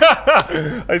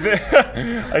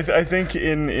think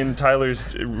in Tyler's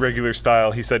regular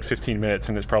style, he said 15 minutes,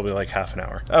 and it's probably like half an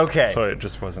hour. Okay. So it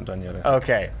just wasn't done yet.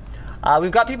 Okay.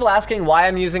 We've got people asking why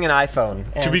I'm using an iPhone.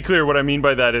 To be clear, what I mean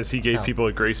by that is he gave people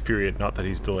a grace period, not that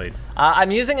he's delayed.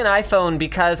 I'm using an iPhone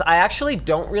because I actually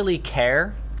don't really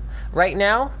care right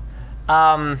now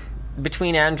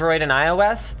between Android and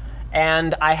iOS.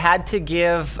 And I had to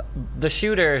give the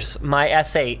shooters my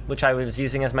S8, which I was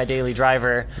using as my daily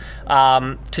driver,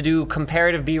 to do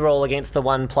comparative B-roll against the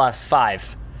OnePlus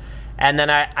 5. And then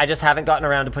I just haven't gotten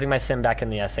around to putting my SIM back in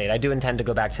the S8. I do intend to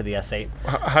go back to the S8.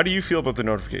 How do you feel about the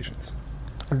notifications?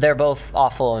 They're both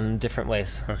awful in different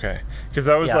ways. Okay. Because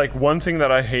that was like one thing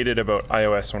that I hated about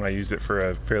iOS when I used it for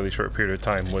a fairly short period of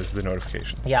time was the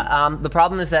notifications. Yeah. The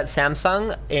problem is that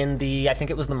Samsung, in the, I think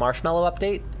it was the Marshmallow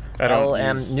update,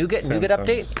 Nougat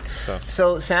update. Stuff.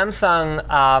 So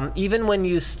Samsung, even when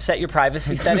you set your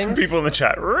privacy settings... People in the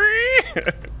chat.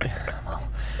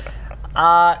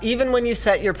 Even when you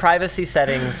set your privacy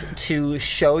settings to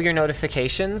show your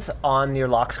notifications on your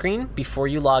lock screen before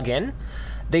you log in,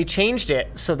 they changed it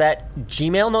so that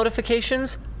Gmail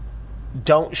notifications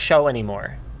don't show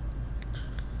anymore.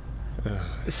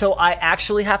 So I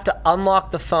actually have to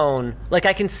unlock the phone. Like,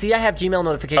 I can see I have Gmail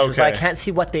notifications, but I can't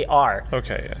see what they are.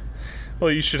 Okay, yeah. Well,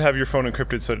 you should have your phone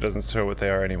encrypted so it doesn't show what they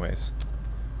are anyways.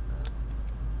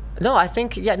 No, I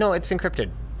think, it's encrypted.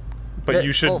 But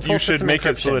you should make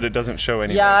it so that it doesn't show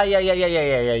anyways.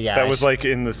 Yeah. That was like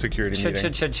in the security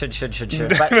meeting.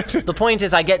 Should. But the point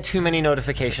is I get too many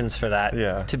notifications for that,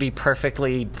 Yeah. to be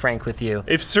perfectly frank with you.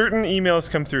 If certain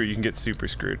emails come through, you can get super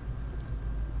screwed.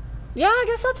 Yeah, I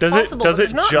guess that's possible. Does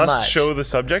it just much. show the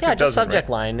subject? Yeah, it just doesn't, subject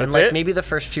right? line. That's and it? Maybe the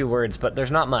first few words, but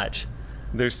there's not much.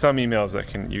 There's some emails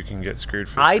that you can get screwed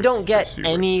for. I don't get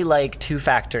any like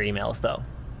two-factor emails though,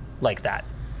 like that.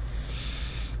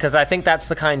 Because I think that's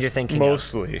the kind you're thinking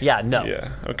Mostly. of. Yeah, no.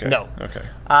 Yeah, okay. No. Okay.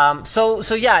 So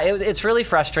yeah, it's really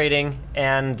frustrating.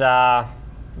 And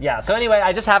so anyway,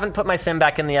 I just haven't put my SIM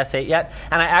back in the S8 yet.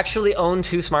 And I actually own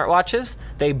 2 smartwatches.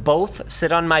 They both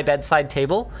sit on my bedside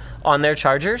table on their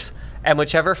chargers. And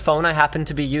whichever phone I happen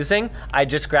to be using, I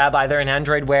just grab either an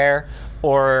Android Wear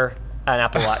or an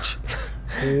Apple Watch.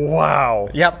 Wow.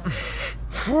 Yep.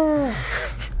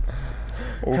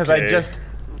 Because I just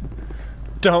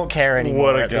don't care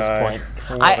anymore at this point.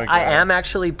 I am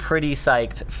actually pretty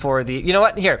psyched for the... You know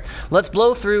what? Here, let's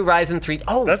blow through Ryzen 3.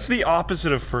 Oh! That's the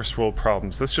opposite of first world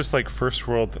problems. That's just like first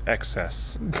world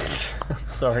excess.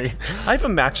 Sorry. I have a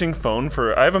matching watch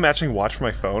for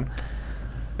my phone.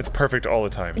 It's perfect all the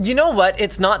time. You know what?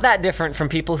 It's not that different from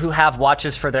people who have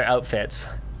watches for their outfits.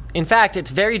 In fact, it's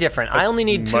very different. I only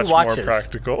need 2 watches. Much more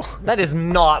practical. That is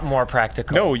not more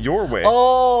practical. No, your way.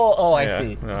 Oh, I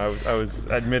see. No, I was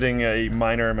admitting a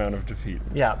minor amount of defeat.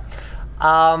 Yeah.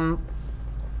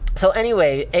 So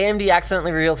anyway, AMD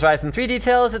accidentally reveals Ryzen 3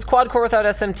 details. It's quad-core without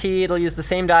SMT. It'll use the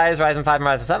same die as Ryzen 5 and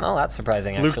Ryzen 7. Oh, that's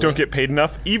surprising, actually. Luke, don't get paid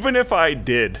enough. Even if I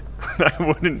did, I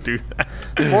wouldn't do that.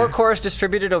 4 cores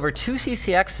distributed over 2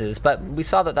 CCXs, but we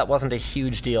saw that wasn't a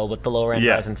huge deal with the lower-end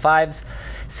Ryzen 5s.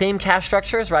 Same cache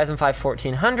structure as Ryzen 5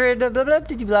 1400, blah, blah, blah,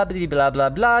 blah, blah, blah,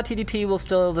 blah. TDP will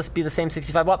still be the same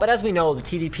 65 watt, but as we know, the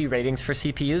TDP ratings for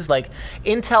CPUs, like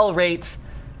Intel rates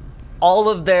all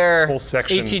of their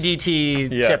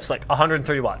HEDT chips like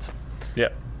 130 watts. Yeah.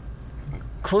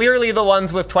 Clearly the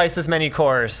ones with twice as many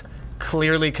cores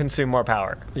clearly consume more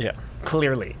power. Yeah.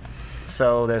 Clearly.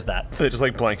 So there's that. Just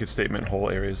like blanket statement whole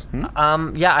areas.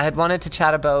 Yeah, I had wanted to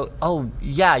chat about,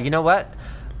 you know what?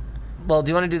 Well, do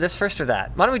you want to do this first or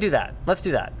that? Why don't we do that? Let's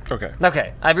do that. Okay.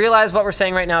 Okay. I realize what we're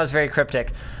saying right now is very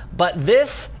cryptic, but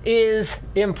this is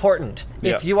important.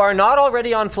 Yeah. If you are not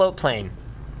already on Floatplane,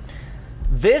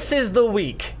 this is the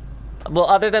week. Well,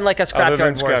 other than like a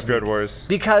Scrapyard Wars.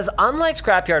 Because unlike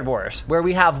Scrapyard Wars, where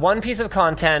we have one piece of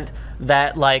content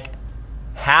that like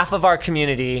half of our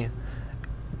community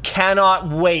cannot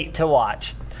wait to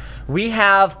watch, we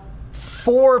have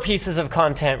 4 pieces of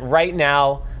content right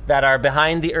now that are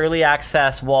behind the early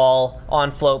access wall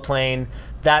on Floatplane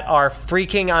that are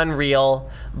freaking unreal,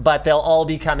 but they'll all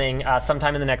be coming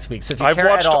sometime in the next week. So if you I've care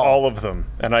watched at all them,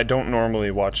 and I don't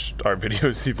normally watch our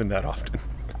videos even that often.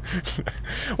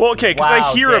 Well, okay, because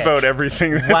wow, I hear Dick. About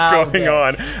everything that's going Dick.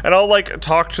 on, and I'll like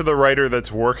talk to the writer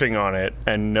that's working on it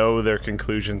and know their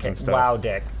conclusions and stuff. Wow,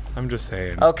 Dick. I'm just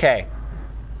saying. Okay,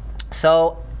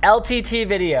 so LTT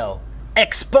video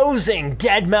exposing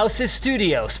Deadmau5's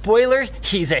studio. Spoiler: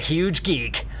 he's a huge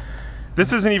geek.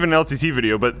 This isn't even an LTT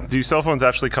video, but do cell phones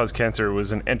actually cause cancer? It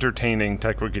was an entertaining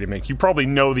tech wiki to make. You probably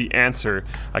know the answer,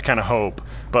 I kind of hope,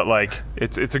 but like,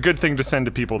 it's a good thing to send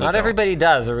to people that Not everybody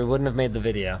does, or we wouldn't have made the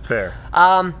video. Fair.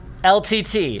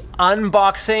 LTT,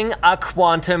 unboxing a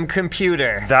quantum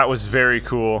computer. That was very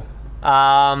cool.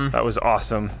 That was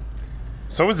awesome.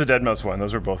 So was the Deadmau5 one.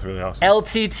 Those were both really awesome.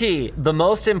 LTT, the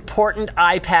most important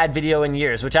iPad video in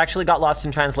years, which actually got lost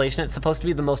in translation. It's supposed to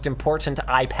be the most important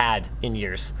iPad in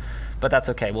years. But that's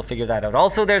okay, we'll figure that out.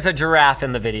 Also, there's a giraffe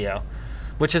in the video,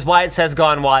 which is why it says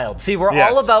Gone Wild. See, we're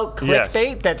all about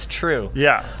clickbait that's true.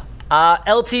 Yeah.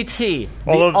 LTT,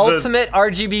 the ultimate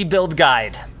RGB build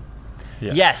guide.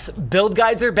 Yes, build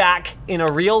guides are back in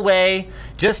a real way.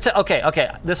 Just to,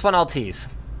 okay, this one I'll tease.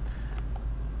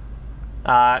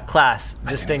 Class,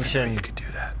 distinction. I didn't even know you could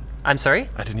do that. I'm sorry?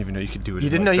 I didn't even know you could do it. You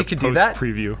didn't know you could do that?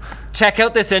 Preview. Check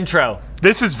out this intro.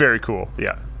 This is very cool,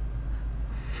 yeah.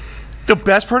 The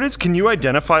best part is, can you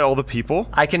identify all the people?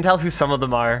 I can tell who some of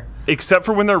them are. Except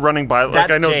for when they're running by. Like,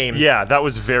 That's I know, James. Yeah, that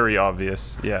was very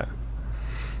obvious, yeah.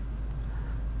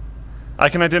 I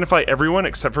can identify everyone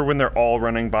except for when they're all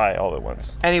running by all at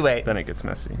once. Anyway. Then it gets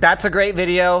messy. That's a great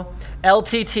video.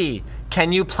 LTT,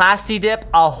 can you plasti dip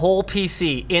a whole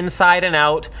PC inside and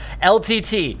out?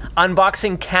 LTT,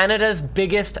 unboxing Canada's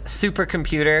biggest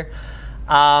supercomputer.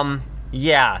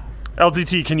 Yeah.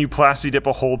 LTT, can you plasti dip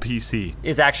a whole PC?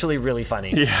 Is actually really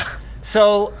funny. Yeah.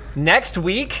 So next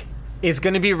week is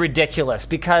going to be ridiculous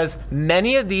because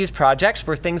many of these projects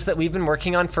were things that we've been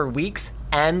working on for weeks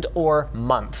and or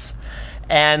months.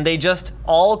 And they just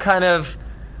all kind of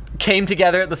came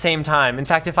together at the same time. In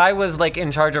fact, if I was like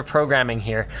in charge of programming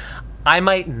here, I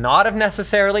might not have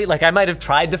necessarily, like I might have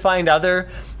tried to find other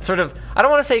sort of, I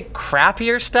don't want to say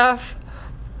crappier stuff,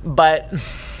 but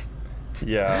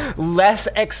yeah, less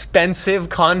expensive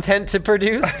content to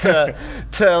produce to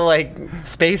like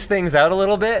space things out a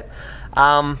little bit.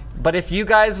 But if you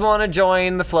guys want to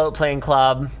join the Floatplane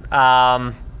Club,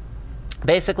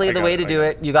 basically the way to do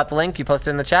it, you got the link, you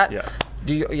posted in the chat. Yeah.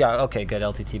 Yeah, okay, good.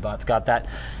 LTT bots got that.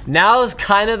 Now's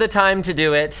kind of the time to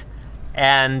do it,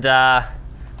 and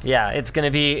yeah, it's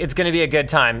gonna be a good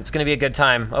time. It's gonna be a good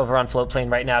time over on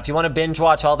Floatplane right now. If you want to binge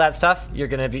watch all that stuff, you're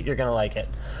gonna like it.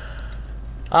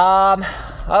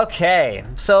 Okay,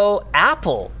 so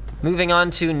Apple. Moving on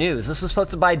to news. This was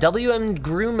posted by WM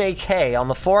Grumek on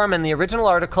the forum, and the original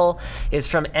article is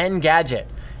from Engadget.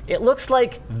 It looks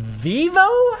like Vivo?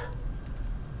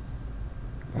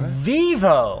 What?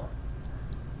 Vivo.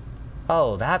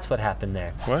 Oh, that's what happened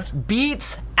there. What?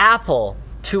 Beats Apple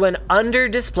to an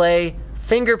under-display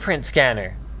fingerprint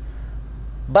scanner.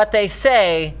 But they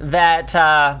say that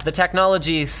the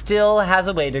technology still has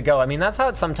a way to go. I mean, that's how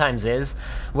it sometimes is,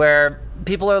 where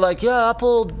people are like, yeah,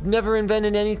 Apple never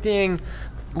invented anything.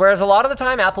 Whereas a lot of the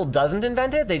time, Apple doesn't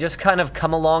invent it. They just kind of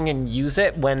come along and use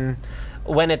it when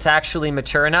it's actually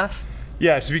mature enough.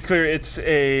 Yeah, to be clear, it's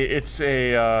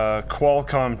a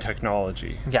Qualcomm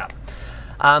technology. Yeah.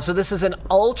 So this is an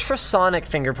ultrasonic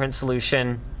fingerprint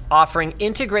solution offering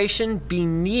integration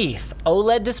beneath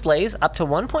OLED displays up to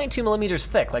 1.2 millimeters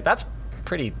thick. Like, that's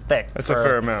pretty thick. That's a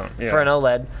fair amount, yeah. For an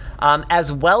OLED.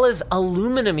 As well as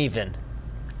aluminum even.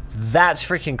 That's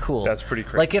freaking cool. That's pretty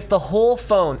crazy. Like, if the whole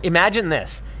phone, imagine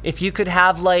this. If you could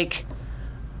have like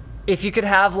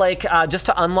just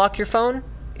to unlock your phone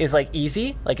is like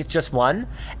easy, like it's just one.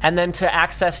 And then to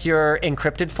access your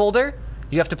encrypted folder,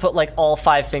 you have to put like all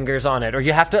 5 fingers on it, or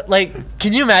you have to like,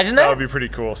 can you imagine that? That would be pretty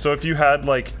cool. So if you had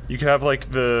like, you could have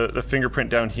like the fingerprint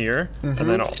down here, and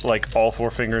then like all 4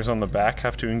 fingers on the back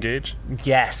have to engage.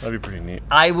 Yes. That'd be pretty neat.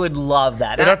 I would love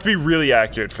that. It'd have to be really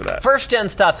accurate for that. First gen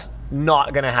stuff's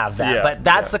not gonna have that, Yeah, but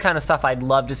that's the kind of stuff I'd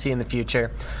love to see in the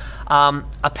future.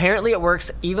 Apparently it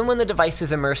works even when the device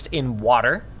is immersed in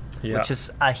water, which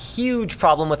is a huge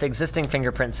problem with existing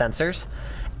fingerprint sensors.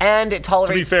 And it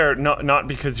tolerates... To be fair, not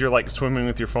because you're like swimming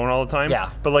with your phone all the time,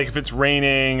 but like if it's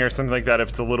raining or something like that, if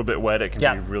it's a little bit wet, it can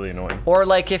be really annoying. Or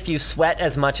like if you sweat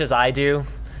as much as I do.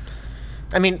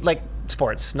 I mean, like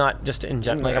sports, not just in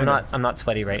general. Like I'm not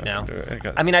sweaty right now.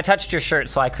 I mean, I touched your shirt,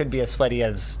 so I could be as sweaty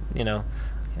as, you know.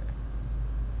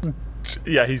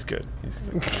 Yeah, he's good. He's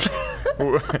good.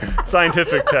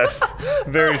 Scientific test.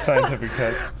 Very scientific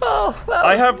test. Oh,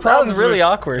 that was really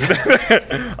awkward.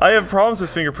 I have problems with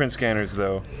fingerprint scanners,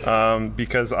 though,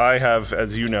 because I have,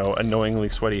 as you know, annoyingly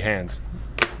sweaty hands.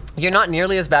 You're not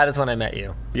nearly as bad as when I met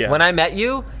you. Yeah. When I met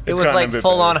you, it was like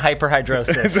full-on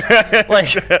hyperhidrosis.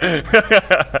 Like,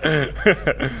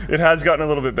 it has gotten a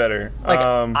little bit better. Like,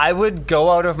 I would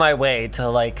go out of my way to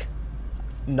like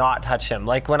not touch him.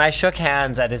 Like when I shook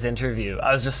hands at his interview,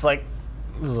 I was just like,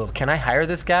 ooh, can I hire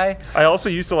this guy? I also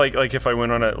used to like if I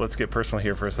went on a, let's get personal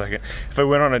here for a second. If I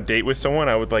went on a date with someone,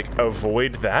 I would like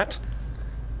avoid that.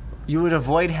 You would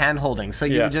avoid hand holding, so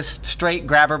you would just straight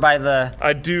grab her by the...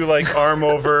 I'd do like arm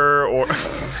over or...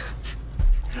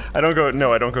 I don't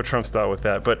go Trump style with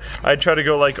that, but I'd try to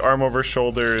go like arm over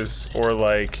shoulders or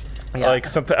like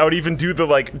something. I would even do the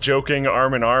like joking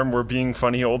arm in arm, we're being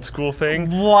funny old school thing.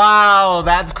 Wow,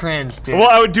 that's cringe, dude. Well,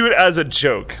 I would do it as a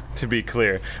joke, to be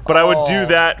clear. But I would do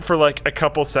that for like a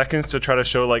couple seconds to try to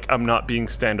show like I'm not being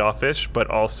standoffish, but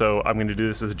also I'm going to do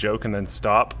this as a joke and then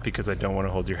stop because I don't want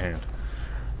to hold your hand.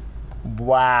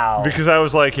 Wow. Because I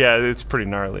was like, yeah, it's pretty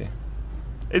gnarly.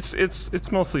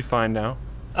 It's mostly fine now.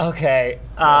 Okay.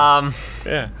 Yeah,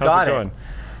 how's it going?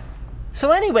 So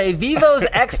anyway, Vivo's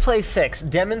X Play 6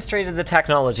 demonstrated the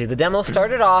technology. The demo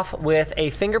started off with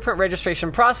a fingerprint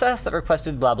registration process that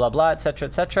requested blah, blah, blah, etc.,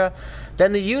 etc.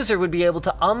 Then the user would be able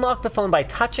to unlock the phone by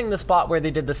touching the spot where they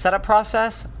did the setup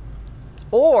process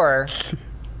or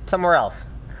somewhere else.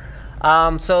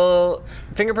 So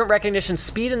fingerprint recognition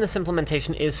speed in this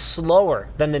implementation is slower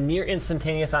than the near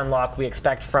instantaneous unlock we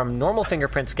expect from normal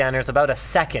fingerprint scanners, about a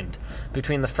second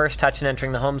between the first touch and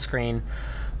entering the home screen.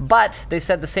 But they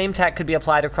said the same tech could be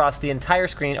applied across the entire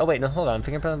screen. Oh wait, no, hold on.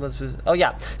 Fingerprint was, oh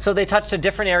yeah. So they touched a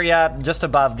different area just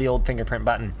above the old fingerprint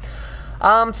button.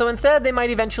 So instead, they might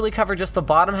eventually cover just the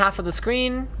bottom half of the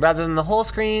screen rather than the whole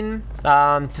screen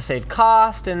to save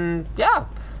cost, and yeah.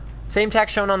 Same tech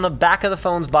shown on the back of the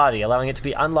phone's body, allowing it to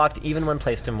be unlocked even when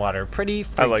placed in water. Pretty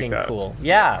freaking cool.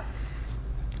 Yeah.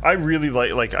 I really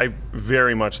like I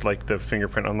very much like the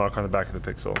fingerprint unlock on the back of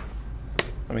the Pixel.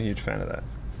 I'm a huge fan of that.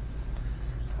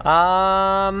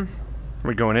 Are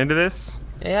we going into this?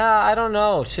 Yeah, I don't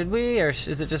know. Should we, or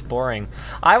is it just boring?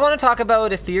 I want to talk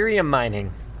about Ethereum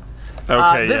mining.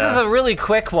 Okay, this is a really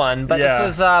quick one, but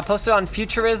this was posted on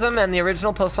Futurism, and the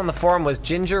original post on the forum was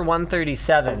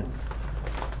Ginger137.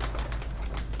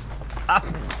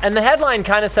 And the headline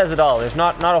kind of says it all. There's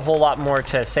not a whole lot more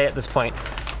to say at this point.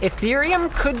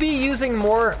 Ethereum could be using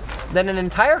more than an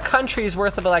entire country's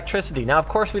worth of electricity. Now, of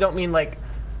course, we don't mean like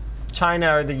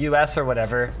China or the US or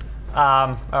whatever.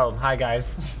 Oh, hi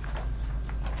guys.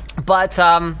 But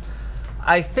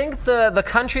I think the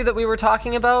country that we were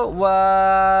talking about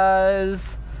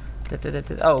was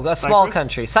a small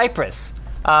country, Cyprus.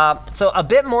 So a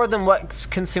bit more than what's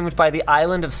consumed by the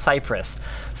island of Cyprus.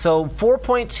 So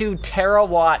 4.2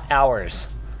 terawatt hours.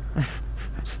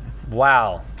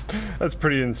 Wow. That's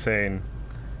pretty insane.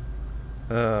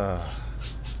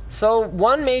 So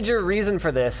one major reason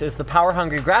for this is the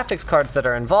power-hungry graphics cards that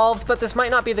are involved, but this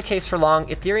might not be the case for long.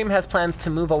 Ethereum has plans to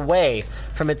move away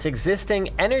from its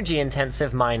existing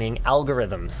energy-intensive mining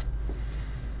algorithms.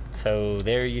 So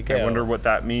there you go. I wonder what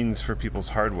that means for people's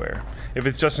hardware. If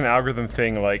it's just an algorithm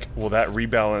thing, like, will that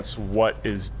rebalance what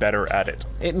is better at it?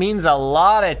 It means a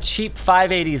lot of cheap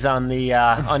 580s on the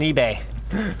on eBay.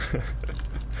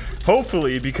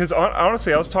 Hopefully, because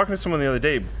honestly, I was talking to someone the other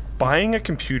day. Buying a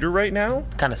computer right now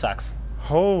kind of sucks.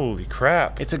 Holy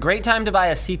crap! It's a great time to buy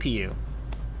a CPU.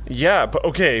 Yeah, but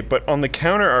okay, but on the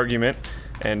counter argument,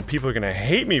 and people are gonna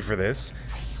hate me for this,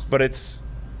 but it's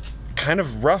kind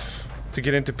of rough to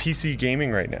get into PC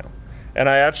gaming right now. And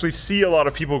I actually see a lot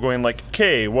of people going like,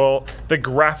 okay, well, the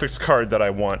graphics card that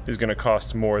I want is gonna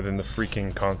cost more than the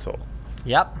freaking console.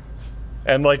 Yep.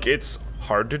 And like, it's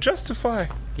hard to justify.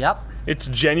 Yep. It's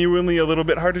genuinely a little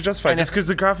bit hard to justify just because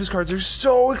the graphics cards are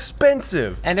so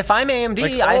expensive. And if I'm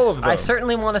AMD, like I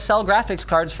certainly want to sell graphics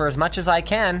cards for as much as I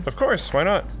can. Of course, why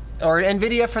not? or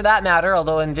NVIDIA for that matter,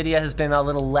 although NVIDIA has been a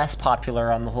little less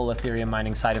popular on the whole Ethereum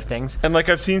mining side of things. And like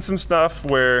I've seen some stuff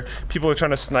where people are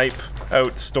trying to snipe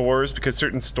out stores because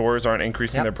certain stores aren't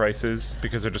increasing their prices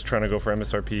because they're just trying to go for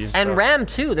MSRP. And RAM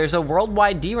too. There's a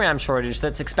worldwide DRAM shortage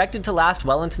that's expected to last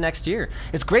well into next year.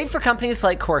 It's great for companies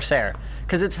like Corsair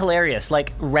because it's hilarious.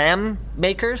 Like RAM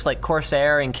makers like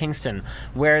Corsair and Kingston,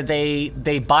 where they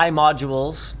buy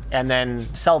modules and then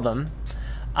sell them.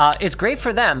 It's great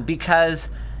for them because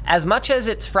as much as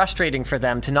it's frustrating for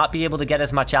them to not be able to get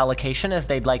as much allocation as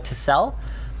they'd like to sell,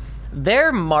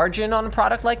 their margin on a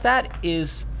product like that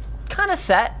is kind of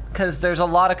set because there's a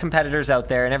lot of competitors out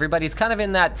there and everybody's kind of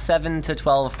in that 7 to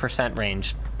 12%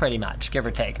 range, pretty much, give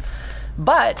or take.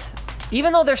 But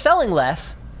even though they're selling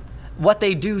less, what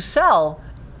they do sell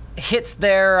hits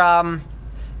their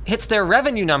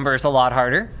revenue numbers a lot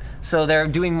harder. So they're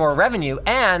doing more revenue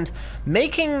and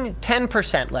making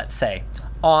 10%, let's say,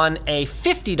 on a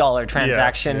 $50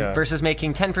 transaction versus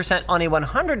making 10% on a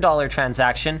 $100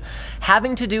 transaction,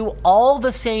 having to do all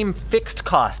the same fixed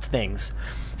cost things.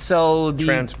 So the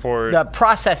transport, the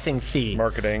processing fee,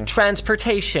 marketing,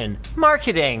 transportation,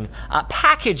 marketing,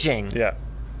 packaging. Yeah.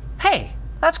 Hey,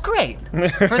 that's great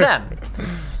for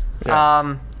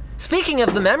them. Speaking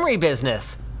of the memory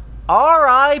business,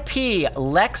 RIP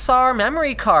Lexar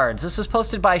memory cards. This was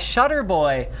posted by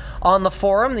Shutterboy on the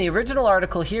forum. The original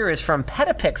article here is from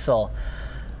Petapixel.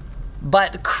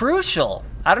 But crucial,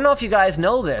 I don't know if you guys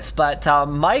know this, but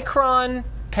Micron,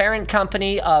 parent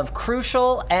company of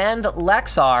Crucial and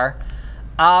Lexar,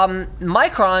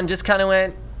 Micron just kind of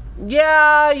went,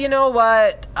 yeah, you know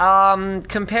what,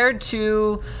 compared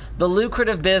to the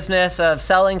lucrative business of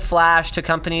selling flash to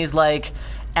companies like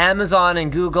Amazon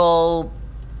and Google,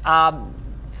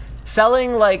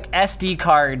 selling like SD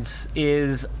cards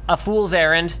is a fool's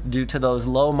errand due to those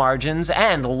low margins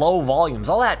and low volumes.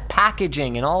 All that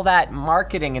packaging and all that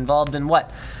marketing involved in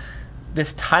what?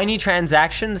 This tiny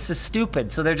transaction? This is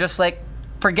stupid. So they're just like,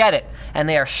 forget it. And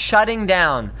they are shutting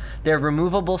down their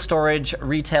removable storage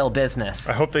retail business.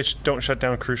 I hope they don't shut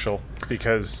down Crucial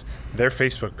because their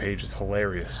Facebook page is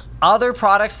hilarious. Other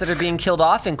products that are being killed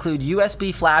off include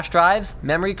USB flash drives,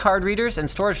 memory card readers,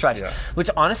 and storage drives, which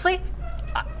honestly,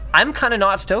 I'm kind of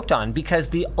not stoked on because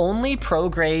the only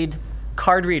pro-grade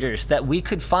card readers that we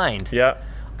could find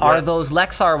are those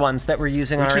Lexar ones that we're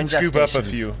using on our ingest stations. We should scoop up a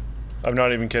few. I'm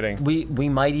not even kidding. We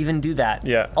might even do that.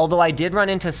 Yeah. Although I did run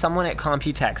into someone at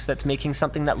Computex that's making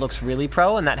something that looks really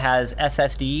pro and that has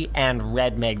SSD and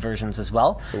Red Mag versions as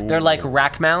well. Ooh. They're like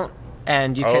rack mount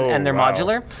and you can and they're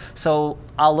modular. So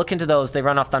I'll look into those. They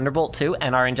run off Thunderbolt too,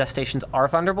 and our ingest stations are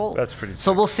Thunderbolt. That's pretty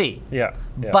So we'll see. Yeah.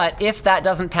 But if that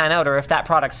doesn't pan out or if that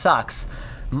product sucks,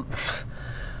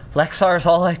 Lexar is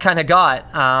all I kind of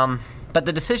got. But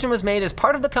the decision was made as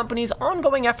part of the company's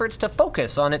ongoing efforts to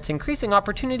focus on its increasing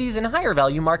opportunities in higher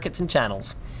value markets and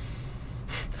channels.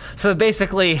 So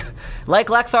basically, like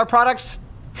Lexar products,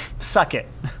 suck it.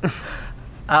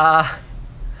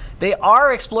 They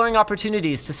are exploring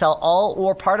opportunities to sell all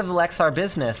or part of the Lexar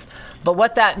business, but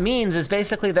what that means is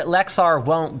basically that Lexar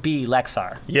won't be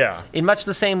Lexar. Yeah. In much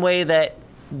the same way that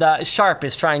the Sharp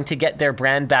is trying to get their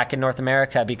brand back in North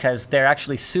America because they're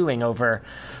actually suing over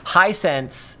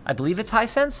Hisense. I believe it's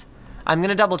Hisense. I'm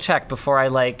gonna double check before I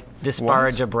like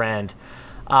disparage a brand.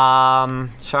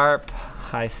 Sharp,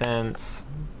 Hisense,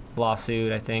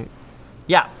 lawsuit, I think.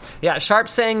 Yeah, Sharp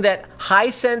saying that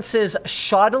Hisense's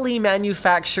shoddily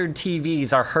manufactured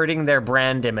TVs are hurting their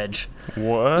brand image.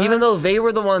 What? Even though they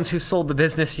were the ones who sold the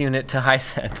business unit to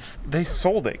Hisense. They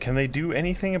sold it. Can they do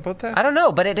anything about that? I don't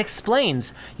know, but it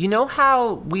explains. You know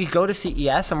how we go to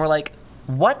CES and we're like,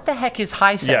 what the heck is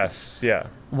Hisense? Yes, yeah.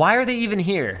 Why are they even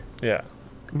here? Yeah.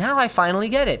 Now I finally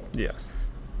get it. Yes.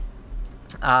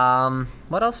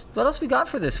 What else we got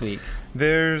for this week?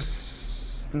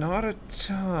 There's not a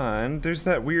ton. There's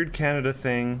that weird Canada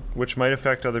thing, which might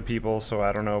affect other people, so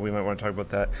I don't know. We might want to talk about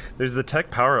that. There's the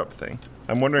Techpowerup thing.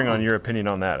 I'm wondering on your opinion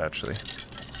on that, actually.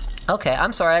 Okay,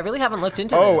 I'm sorry. I really haven't looked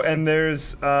into this. Oh, and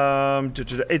there's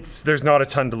there's not a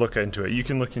ton to look into it. You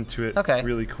can look into it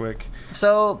really quick.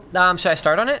 So, should I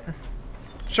start on it?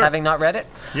 Sure. Having not read it?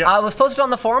 Yeah. It was posted on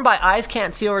the forum by Eyes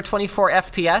Can't See Over 24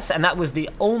 FPS, and that was the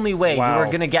only way you were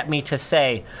going to get me to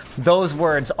say those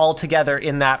words all together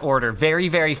in that order. Very,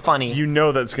 very funny. You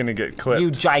know that's going to get clipped. You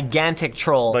gigantic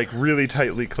troll. Like, really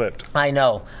tightly clipped. I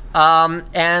know.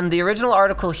 And the original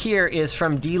article here is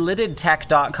from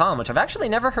deliddedtech.com, which I've actually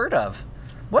never heard of.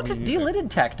 What's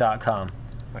deliddedtech.com?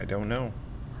 I don't know.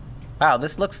 Wow,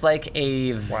 this looks like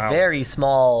a very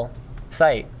small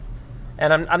site.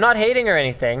 And I'm not hating or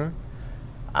anything,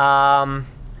 but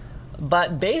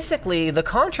basically the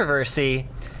controversy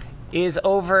is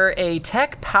over a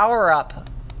Techpowerup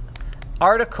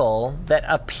article that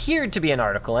appeared to be an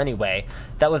article anyway,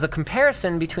 that was a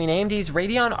comparison between AMD's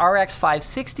Radeon RX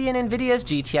 560 and NVIDIA's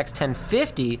GTX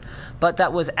 1050, but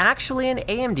that was actually an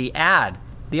AMD ad.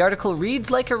 The article reads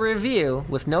like a review,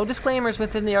 with no disclaimers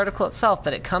within the article itself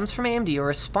that it comes from AMD or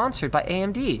is sponsored by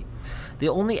AMD. The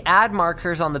only ad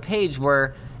markers on the page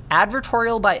were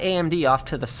advertorial by AMD off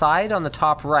to the side on the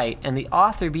top right, and the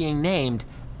author being named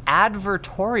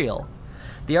advertorial.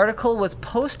 The article was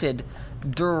posted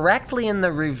directly in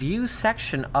the review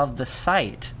section of the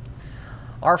site.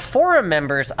 Our forum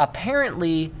members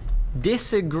apparently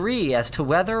disagree as to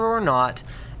whether or not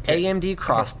AMD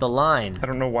crossed the line. I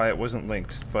don't know why it wasn't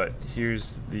linked, but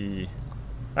here's the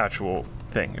actual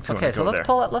thing. If you okay, want to so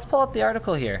go let's pull up the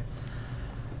article here.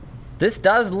 This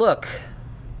does look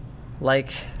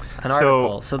like an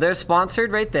article. So they're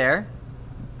sponsored right there.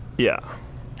 Yeah.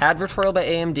 Advertorial by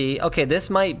AMD. Okay, this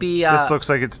might be... this looks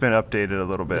like it's been updated a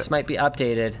little bit. This might be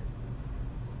updated.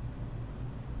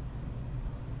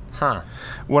 Huh.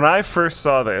 When I first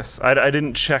saw this, I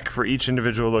didn't check for each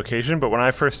individual location, but when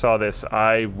I first saw this,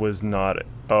 I was not...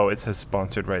 Oh, it says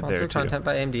sponsored right there, too. Sponsored content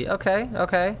by AMD. Okay,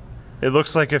 okay. It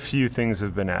looks like a few things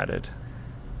have been added.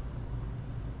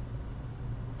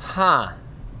 Huh.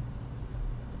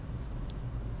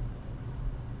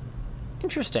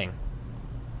 Interesting.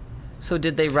 So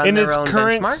did they run their own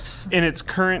benchmarks? In its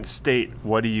current state,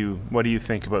 what do you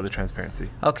think about the transparency?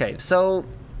 Okay, so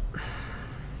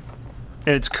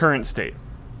in its current state,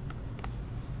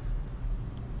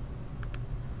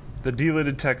 the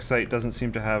delidded tech site doesn't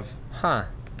seem to have. Huh.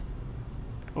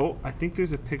 Oh, I think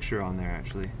there's a picture on there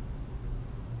actually.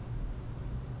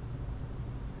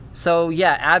 So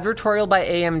yeah, advertorial by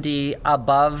AMD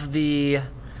above the.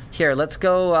 Here, let's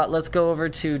go over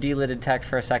to delidded tech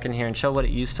for a second here and show what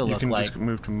it used to look like. You can just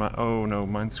move to my. Oh no,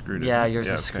 mine's screwed. Yeah, yours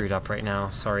is screwed up right now.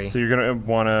 Sorry. So you're gonna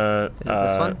wanna. Is it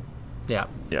this one? Yeah.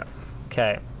 Yeah.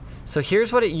 Okay. So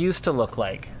here's what it used to look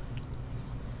like.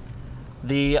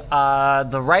 The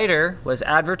writer was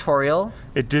advertorial.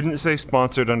 It didn't say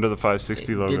sponsored under the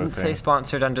 560 logo. It didn't say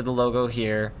sponsored under the logo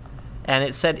here, and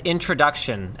it said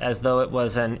introduction as though it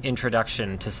was an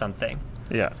introduction to something.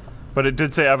 Yeah. But it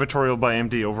did say advertorial by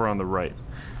AMD over on the right.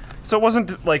 So it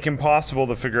wasn't like impossible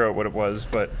to figure out what it was,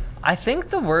 but... I think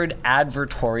the word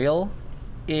advertorial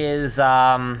is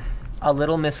a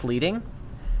little misleading,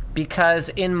 because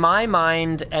in my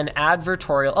mind, an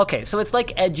advertorial... Okay, so it's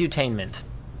like edutainment,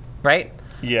 right?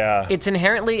 Yeah. It's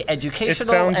inherently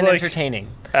educational and like entertaining.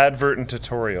 Advert and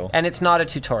tutorial. And it's not a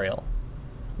tutorial.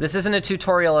 This isn't a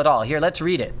tutorial at all. Here, let's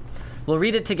read it. We'll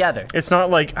read it together. It's not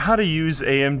like how to use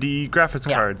AMD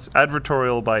graphics cards.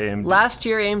 Advertorial by AMD. Last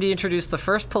year, AMD introduced the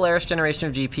first Polaris generation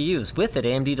of GPUs. With it,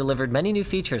 AMD delivered many new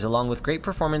features, along with great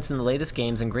performance in the latest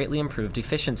games and greatly improved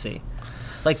efficiency.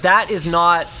 Like, that is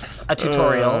not a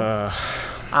tutorial.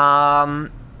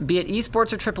 Be it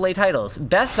esports or AAA titles.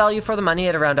 Best value for the money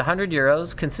at around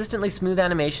 €100. Consistently smooth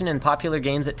animation in popular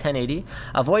games at 1080.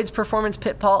 Avoids performance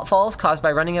pitfalls caused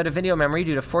by running out of video memory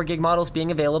due to 4 gig models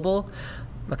being available.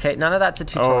 Okay, none of that's a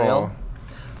tutorial.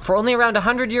 For only around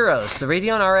 €100, the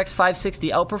Radeon RX 560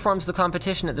 outperforms the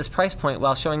competition at this price point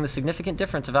while showing the significant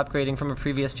difference of upgrading from a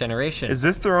previous generation. Is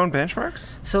this their own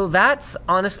benchmarks? So that's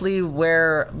honestly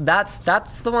where that's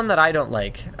the one that I don't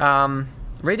like.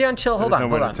 Radeon Chill, hold on.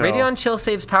 Radeon Chill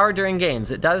saves power during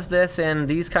games. It does this in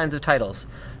these kinds of titles.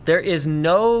 There is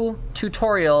no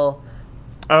tutorial.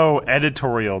 Oh,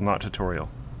 editorial, not tutorial.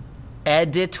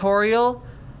 Editorial?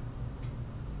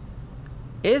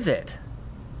 Is it?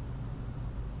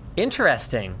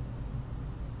 Interesting.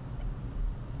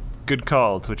 Good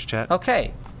call, Twitch chat.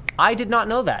 Okay. I did not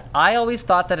know that. I always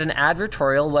thought that an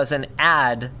advertorial was an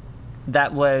ad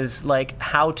that was like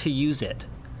how to use it.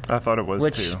 I thought it was too.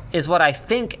 Which is what I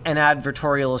think an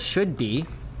advertorial should be,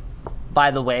 by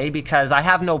the way, because I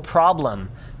have no problem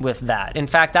with that. In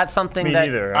fact, that's something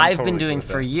that I've been doing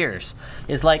for years.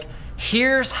 Is like,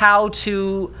 here's how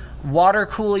to water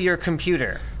cool your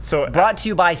computer. So brought to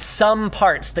you by some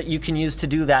parts that you can use to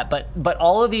do that, but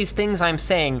all of these things I'm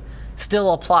saying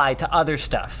still apply to other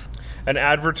stuff. An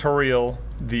advertorial,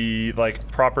 the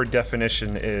proper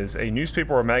definition is a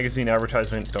newspaper or magazine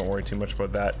advertisement, don't worry too much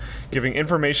about that, giving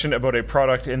information about a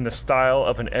product in the style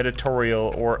of an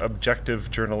editorial or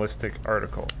objective journalistic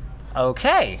article.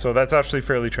 Okay. So that's actually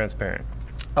fairly transparent.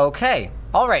 Okay.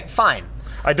 All right, fine.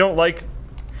 I don't like...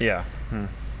 Yeah.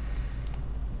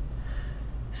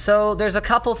 So there's a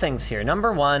couple things here.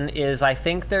 Number one is I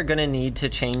think they're going to need to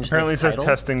change Apparently this title.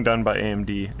 Apparently it says testing done by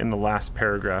AMD in the last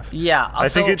paragraph. Yeah. I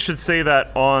think it should say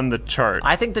that on the chart.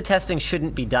 I think the testing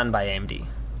shouldn't be done by AMD.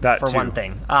 That for too. one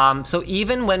thing. So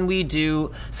even when we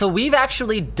do, so we've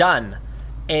actually done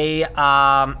a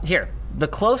here. The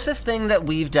closest thing that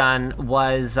we've done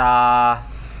was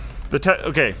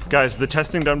okay, guys. The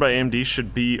testing done by AMD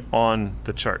should be on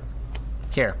the chart.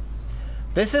 here.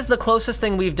 This is the closest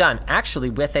thing we've done actually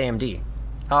with AMD.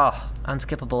 Oh,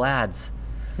 unskippable ads.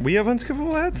 We have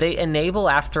unskippable ads? They enable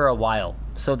after a while,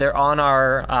 so they're on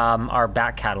our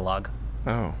back catalog.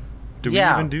 Oh. Do we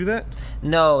even do that?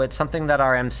 No, it's something that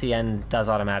our MCN does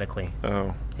automatically.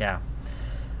 Oh. Yeah.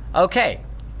 Okay.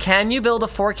 Can you build a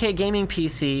 4K gaming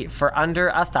PC for under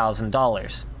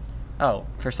 $1,000? Oh,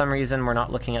 for some reason we're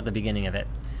not looking at the beginning of it.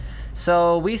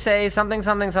 So we say something,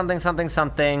 something, something, something,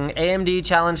 something. AMD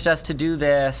challenged us to do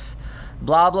this.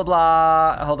 Blah, blah,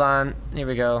 blah. Hold on. Here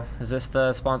we go. Is this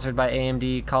the sponsored by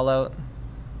AMD call out?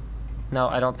 No,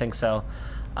 I don't think so.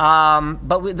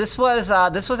 But this was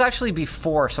actually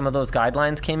before some of those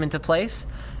guidelines came into place.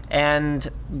 And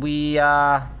we,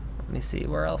 let me see,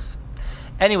 where else?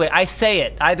 Anyway, I say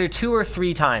it either 2 or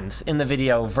 3 times in the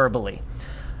video verbally.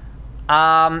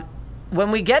 When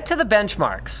we get to the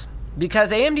benchmarks,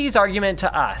 because AMD's argument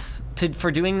to us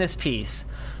for doing this piece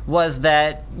was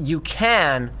that you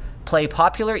can play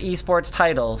popular esports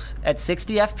titles at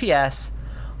 60 FPS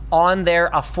on their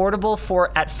affordable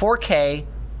at 4K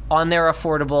on their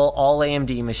affordable all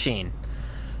AMD machine.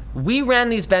 We ran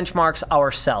these benchmarks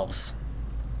ourselves.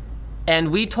 And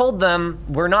we told them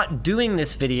we're not doing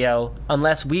this video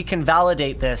unless we can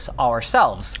validate this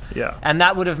ourselves. Yeah. And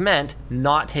that would have meant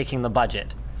not taking the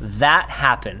budget. That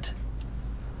happened.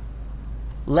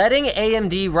 Letting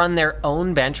AMD run their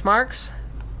own benchmarks,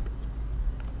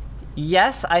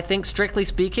 yes, I think strictly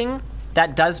speaking,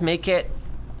 that does make it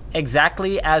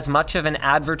exactly as much of an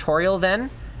advertorial then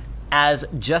as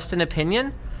just an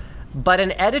opinion. But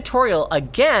an editorial,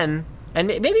 again, and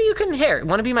maybe you can hear,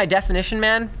 want to be my definition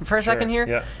man for a second here?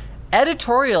 Yeah.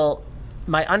 Editorial,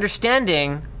 my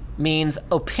understanding, means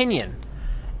opinion.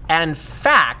 And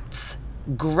facts,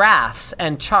 graphs,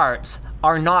 and charts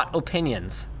are not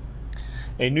opinions.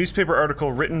 A newspaper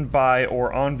article written by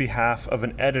or on behalf of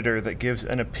an editor that gives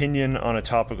an opinion on a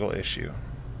topical issue.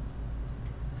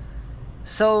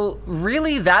 So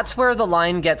really, that's where the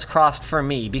line gets crossed for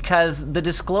me, because the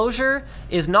disclosure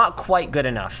is not quite good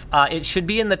enough. It should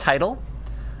be in the title,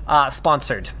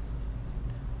 sponsored.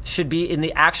 Should be in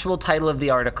the actual title of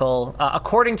the article,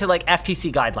 according to like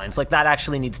FTC guidelines. Like that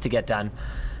actually needs to get done.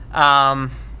 All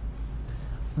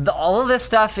of this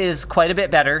stuff is quite a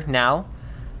bit better now.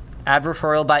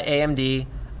 Advertorial by AMD,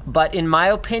 but in my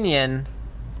opinion,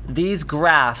 these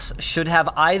graphs should have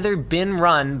either been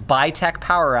run by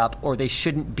Techpowerup or they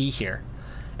shouldn't be here.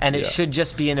 And it should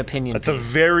just be an opinion At the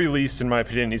very least, in my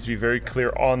opinion, it needs to be very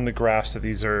clear on the graphs that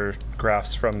these are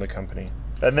graphs from the company.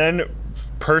 And then,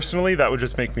 personally, that would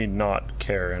just make me not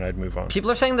care and I'd move on. People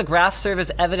are saying the graphs serve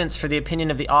as evidence for the opinion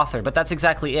of the author, but that's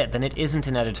exactly it. Then it isn't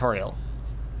an editorial.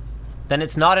 Then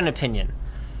it's not an opinion.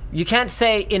 You can't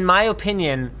say, in my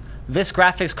opinion, this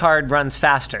graphics card runs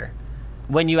faster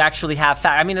when you actually have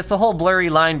facts. I mean, it's the whole blurry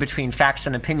line between facts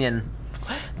and opinion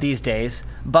these days.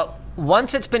 But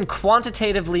once it's been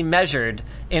quantitatively measured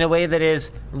in a way that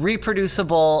is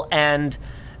reproducible and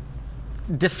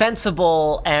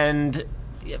defensible and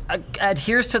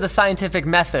adheres to the scientific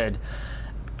method,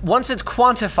 once it's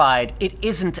quantified, it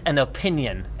isn't an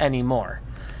opinion anymore.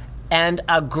 And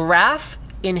a graph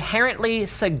inherently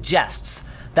suggests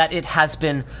that it has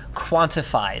been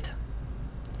quantified.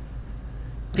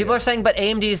 People are saying, but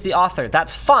AMD is the author.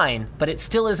 That's fine, but it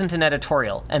still isn't an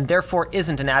editorial, and therefore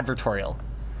isn't an advertorial.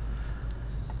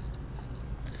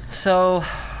 So,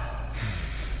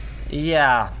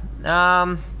 yeah.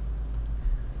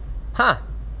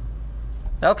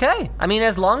 Okay. I mean,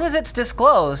 as long as it's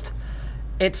disclosed,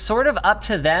 it's sort of up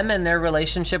to them and their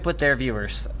relationship with their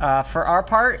viewers. For our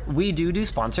part, we do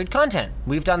sponsored content.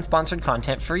 We've done sponsored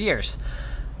content for years.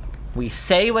 We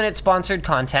say when it's sponsored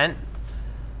content.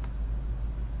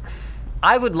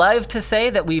 I would love to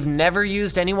say that we've never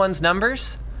used anyone's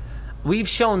numbers. We've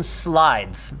shown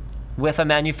slides with a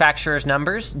manufacturer's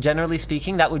numbers. Generally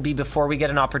speaking, that would be before we get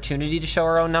an opportunity to show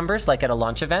our own numbers, like at a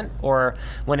launch event or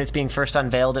when it's being first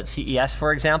unveiled at CES,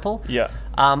 for example. Yeah.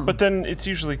 But then it's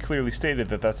usually clearly stated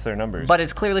that that's their numbers. But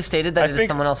it's clearly stated that it is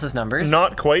someone else's numbers.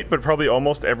 Not quite, but probably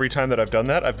almost every time that I've done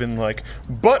that, I've been like,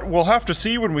 but we'll have to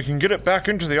see when we can get it back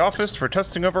into the office for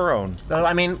testing of our own.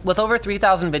 I mean, with over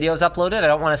 3,000 videos uploaded, I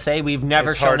don't want to say we've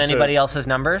never shown anybody else's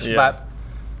numbers, but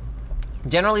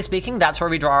generally speaking, that's where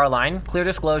we draw our line. Clear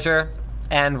disclosure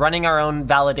and running our own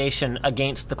validation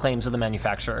against the claims of the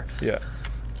manufacturer. Yeah.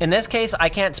 In this case, I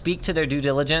can't speak to their due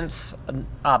diligence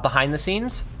behind the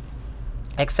scenes,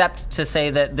 except to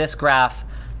say that this graph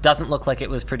Doesn't look like it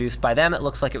was produced by them. It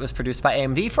looks like it was produced by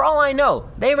AMD. For all I know,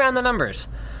 they ran the numbers.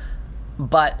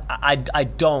 But I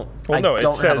don't. Well, no, I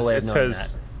don't have a way it of knowing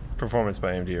says that. performance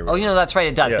by AMD. Or Oh, you know, that's right.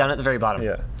 It does, Yeah. down at the very bottom.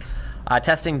 Yeah.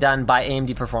 Testing done by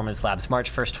AMD Performance Labs, March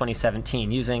 1st,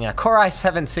 2017, using a Core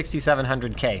i7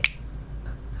 6700K.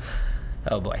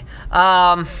 Oh boy.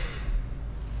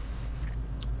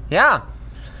 Yeah.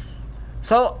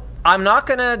 So I'm not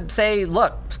going to say,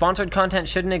 look, sponsored content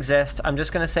shouldn't exist. I'm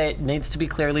just going to say it needs to be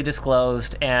clearly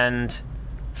disclosed. And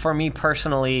for me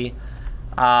personally,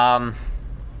 I'm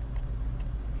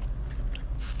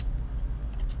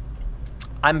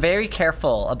very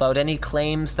careful about any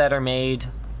claims that are made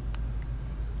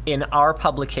in our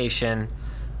publication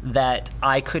that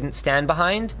I couldn't stand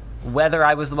behind, whether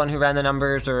I was the one who ran the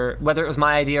numbers or whether it was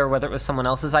my idea or whether it was someone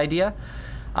else's idea,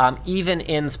 even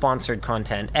in sponsored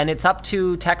content. And it's up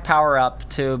to Techpowerup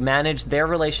to manage their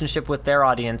relationship with their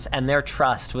audience and their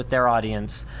trust with their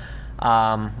audience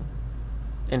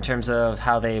in terms of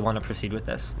how they want to proceed with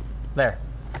this. There.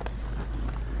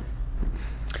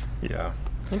 Yeah.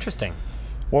 Interesting.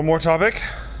 One more topic?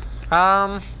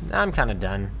 I'm kind of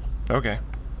done. Okay.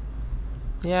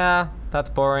 Yeah, that's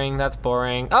boring. That's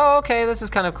boring. Oh, okay, this is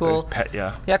kind of cool. There's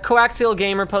Petya. Yeah, Coaxial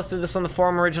Gamer posted this on the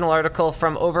forum, original article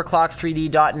from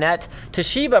overclock3d.net.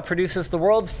 Toshiba produces the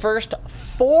world's first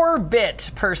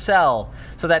 4-bit per cell.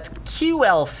 So that's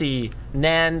QLC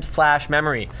NAND flash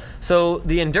memory. So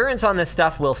the endurance on this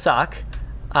stuff will suck.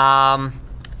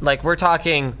 Like, we're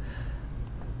talking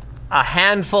a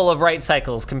handful of write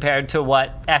cycles compared to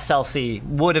what SLC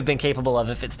would have been capable of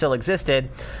if it still existed.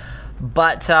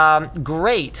 But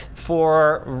great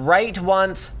for write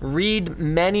once, read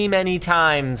many, many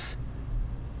times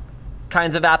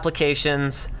kinds of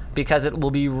applications because it will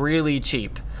be really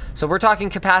cheap. So we're talking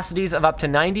capacities of up to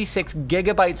 96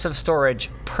 gigabytes of storage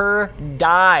per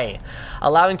die,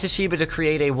 allowing Toshiba to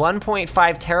create a 1.5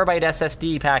 terabyte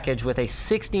SSD package with a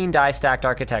 16 die stacked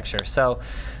architecture. So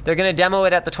they're going to demo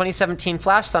it at the 2017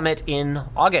 Flash Summit in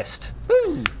August.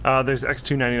 Woo! There's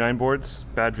X299 boards,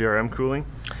 bad VRM cooling.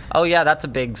 Oh yeah, that's a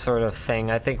big sort of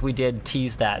thing. I think we did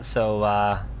tease that,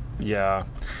 so yeah.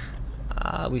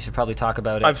 We should probably talk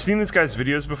about it. I've seen this guy's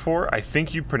videos before. I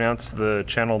think you pronounce the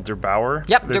channel Derbauer.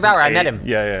 Yep, Derbauer. I met him.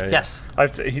 Yeah. Yes.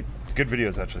 Good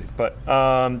videos, actually. But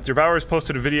Derbauer has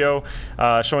posted a video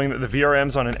showing that the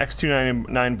VRMs on an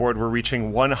X299 board were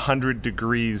reaching 100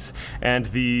 degrees, and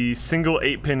the single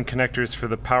 8-pin connectors for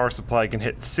the power supply can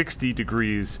hit 60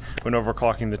 degrees when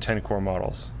overclocking the 10-core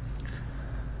models.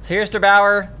 So here's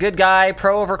Derbauer, good guy,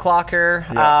 pro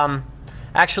overclocker. Yeah.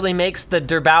 Actually makes the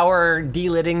Derbauer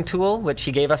delitting tool, which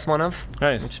he gave us one of.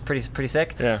 Nice. Which is pretty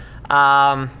sick. Yeah.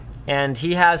 And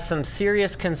he has some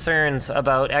serious concerns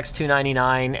about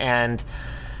X299 and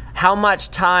how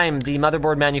much time the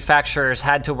motherboard manufacturers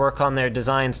had to work on their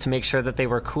designs to make sure that they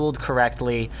were cooled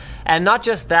correctly. And not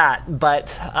just that,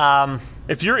 but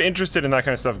if you're interested in that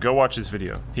kind of stuff, go watch his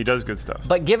video. He does good stuff.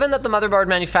 But given that the motherboard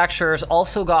manufacturers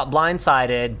also got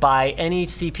blindsided by any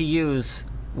CPUs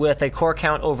with a core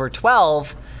count over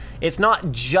 12, it's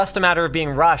not just a matter of being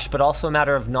rushed, but also a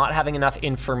matter of not having enough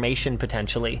information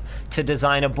potentially to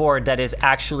design a board that is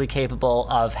actually capable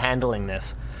of handling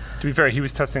this. To be fair, he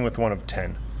was testing with one of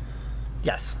 10.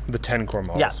 Yes. The 10-core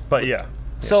models. Yeah. But yeah.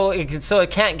 So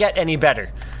it can't get any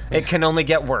better. It can only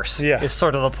get worse. Yeah. Is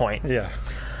sort of the point. Yeah.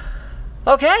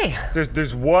 Okay.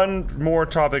 There's one more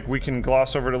topic we can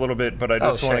gloss over it a little bit, but I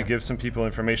just want to give some people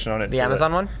information on it. The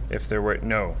Amazon one? If there were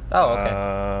no. Oh,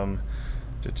 okay.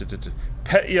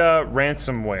 Petya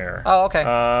ransomware. Oh, okay.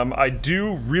 I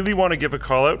do really want to give a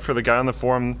call out for the guy on the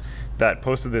forum that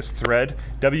posted this thread.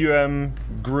 WM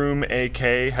Groom AK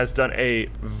has done a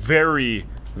very,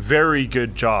 very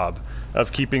good job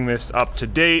of keeping this up to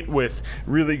date with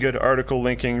really good article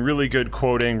linking, really good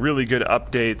quoting, really good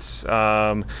updates,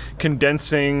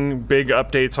 condensing big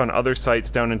updates on other sites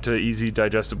down into easy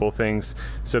digestible things.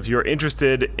 So if you're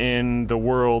interested in the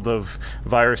world of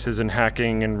viruses and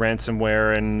hacking and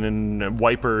ransomware and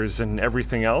wipers and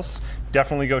everything else,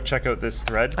 definitely go check out this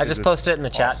thread. I just posted it in the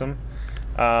chat.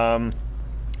 Awesome.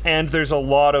 And there's a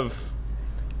lot of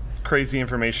crazy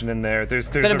information in there. There's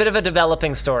been a bit of a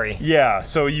developing story. Yeah,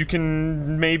 so you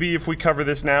can maybe, if we cover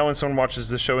this now and someone watches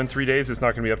the show in 3 days, it's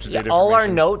not going to be up to date information. All our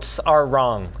notes are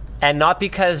wrong, and not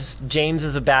because James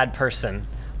is a bad person,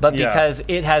 but because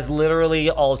it has literally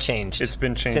all changed. It's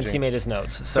been changing since he made his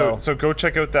notes. So go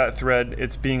check out that thread.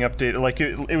 It's being updated. Like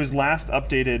it was last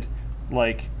updated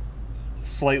like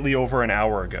slightly over an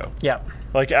hour ago. Yeah.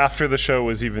 Like after the show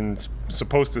was even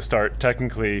supposed to start,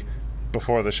 technically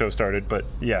before the show started, but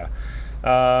yeah.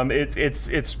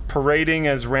 It's parading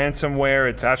as ransomware.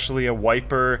 It's actually a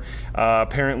wiper.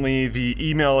 Apparently, the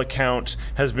email account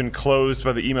has been closed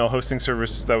by the email hosting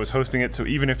service that was hosting it. So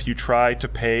even if you try to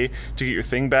pay to get your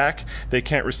thing back, they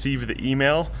can't receive the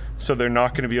email. So they're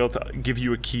not going to be able to give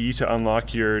you a key to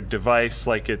unlock your device.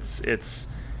 Like it's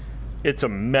a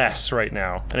mess right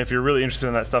now. And if you're really interested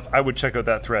in that stuff, I would check out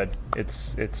that thread.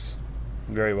 It's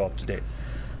very well up to date.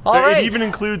 It even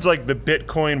includes like the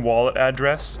Bitcoin wallet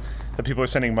address that people are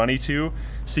sending money to,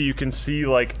 so you can see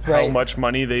like how much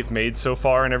money they've made so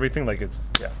far and everything. Like it's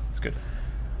good.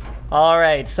 All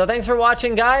right, so thanks for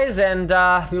watching, guys, and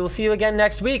we will see you again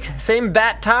next week. Same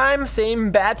bat time,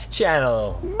 same bat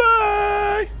channel.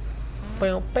 Bye.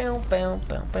 Bow, bow, bow,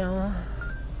 bow, bow.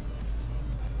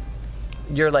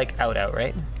 You're like out,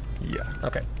 right? Yeah.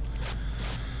 Okay.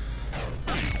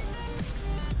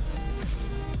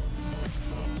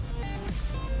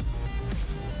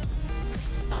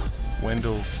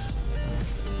 Wendell's.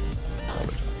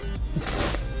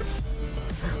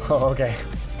 Oh, okay.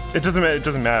 It doesn't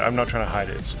matter. I'm not trying to hide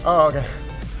it. It's just. Oh, okay.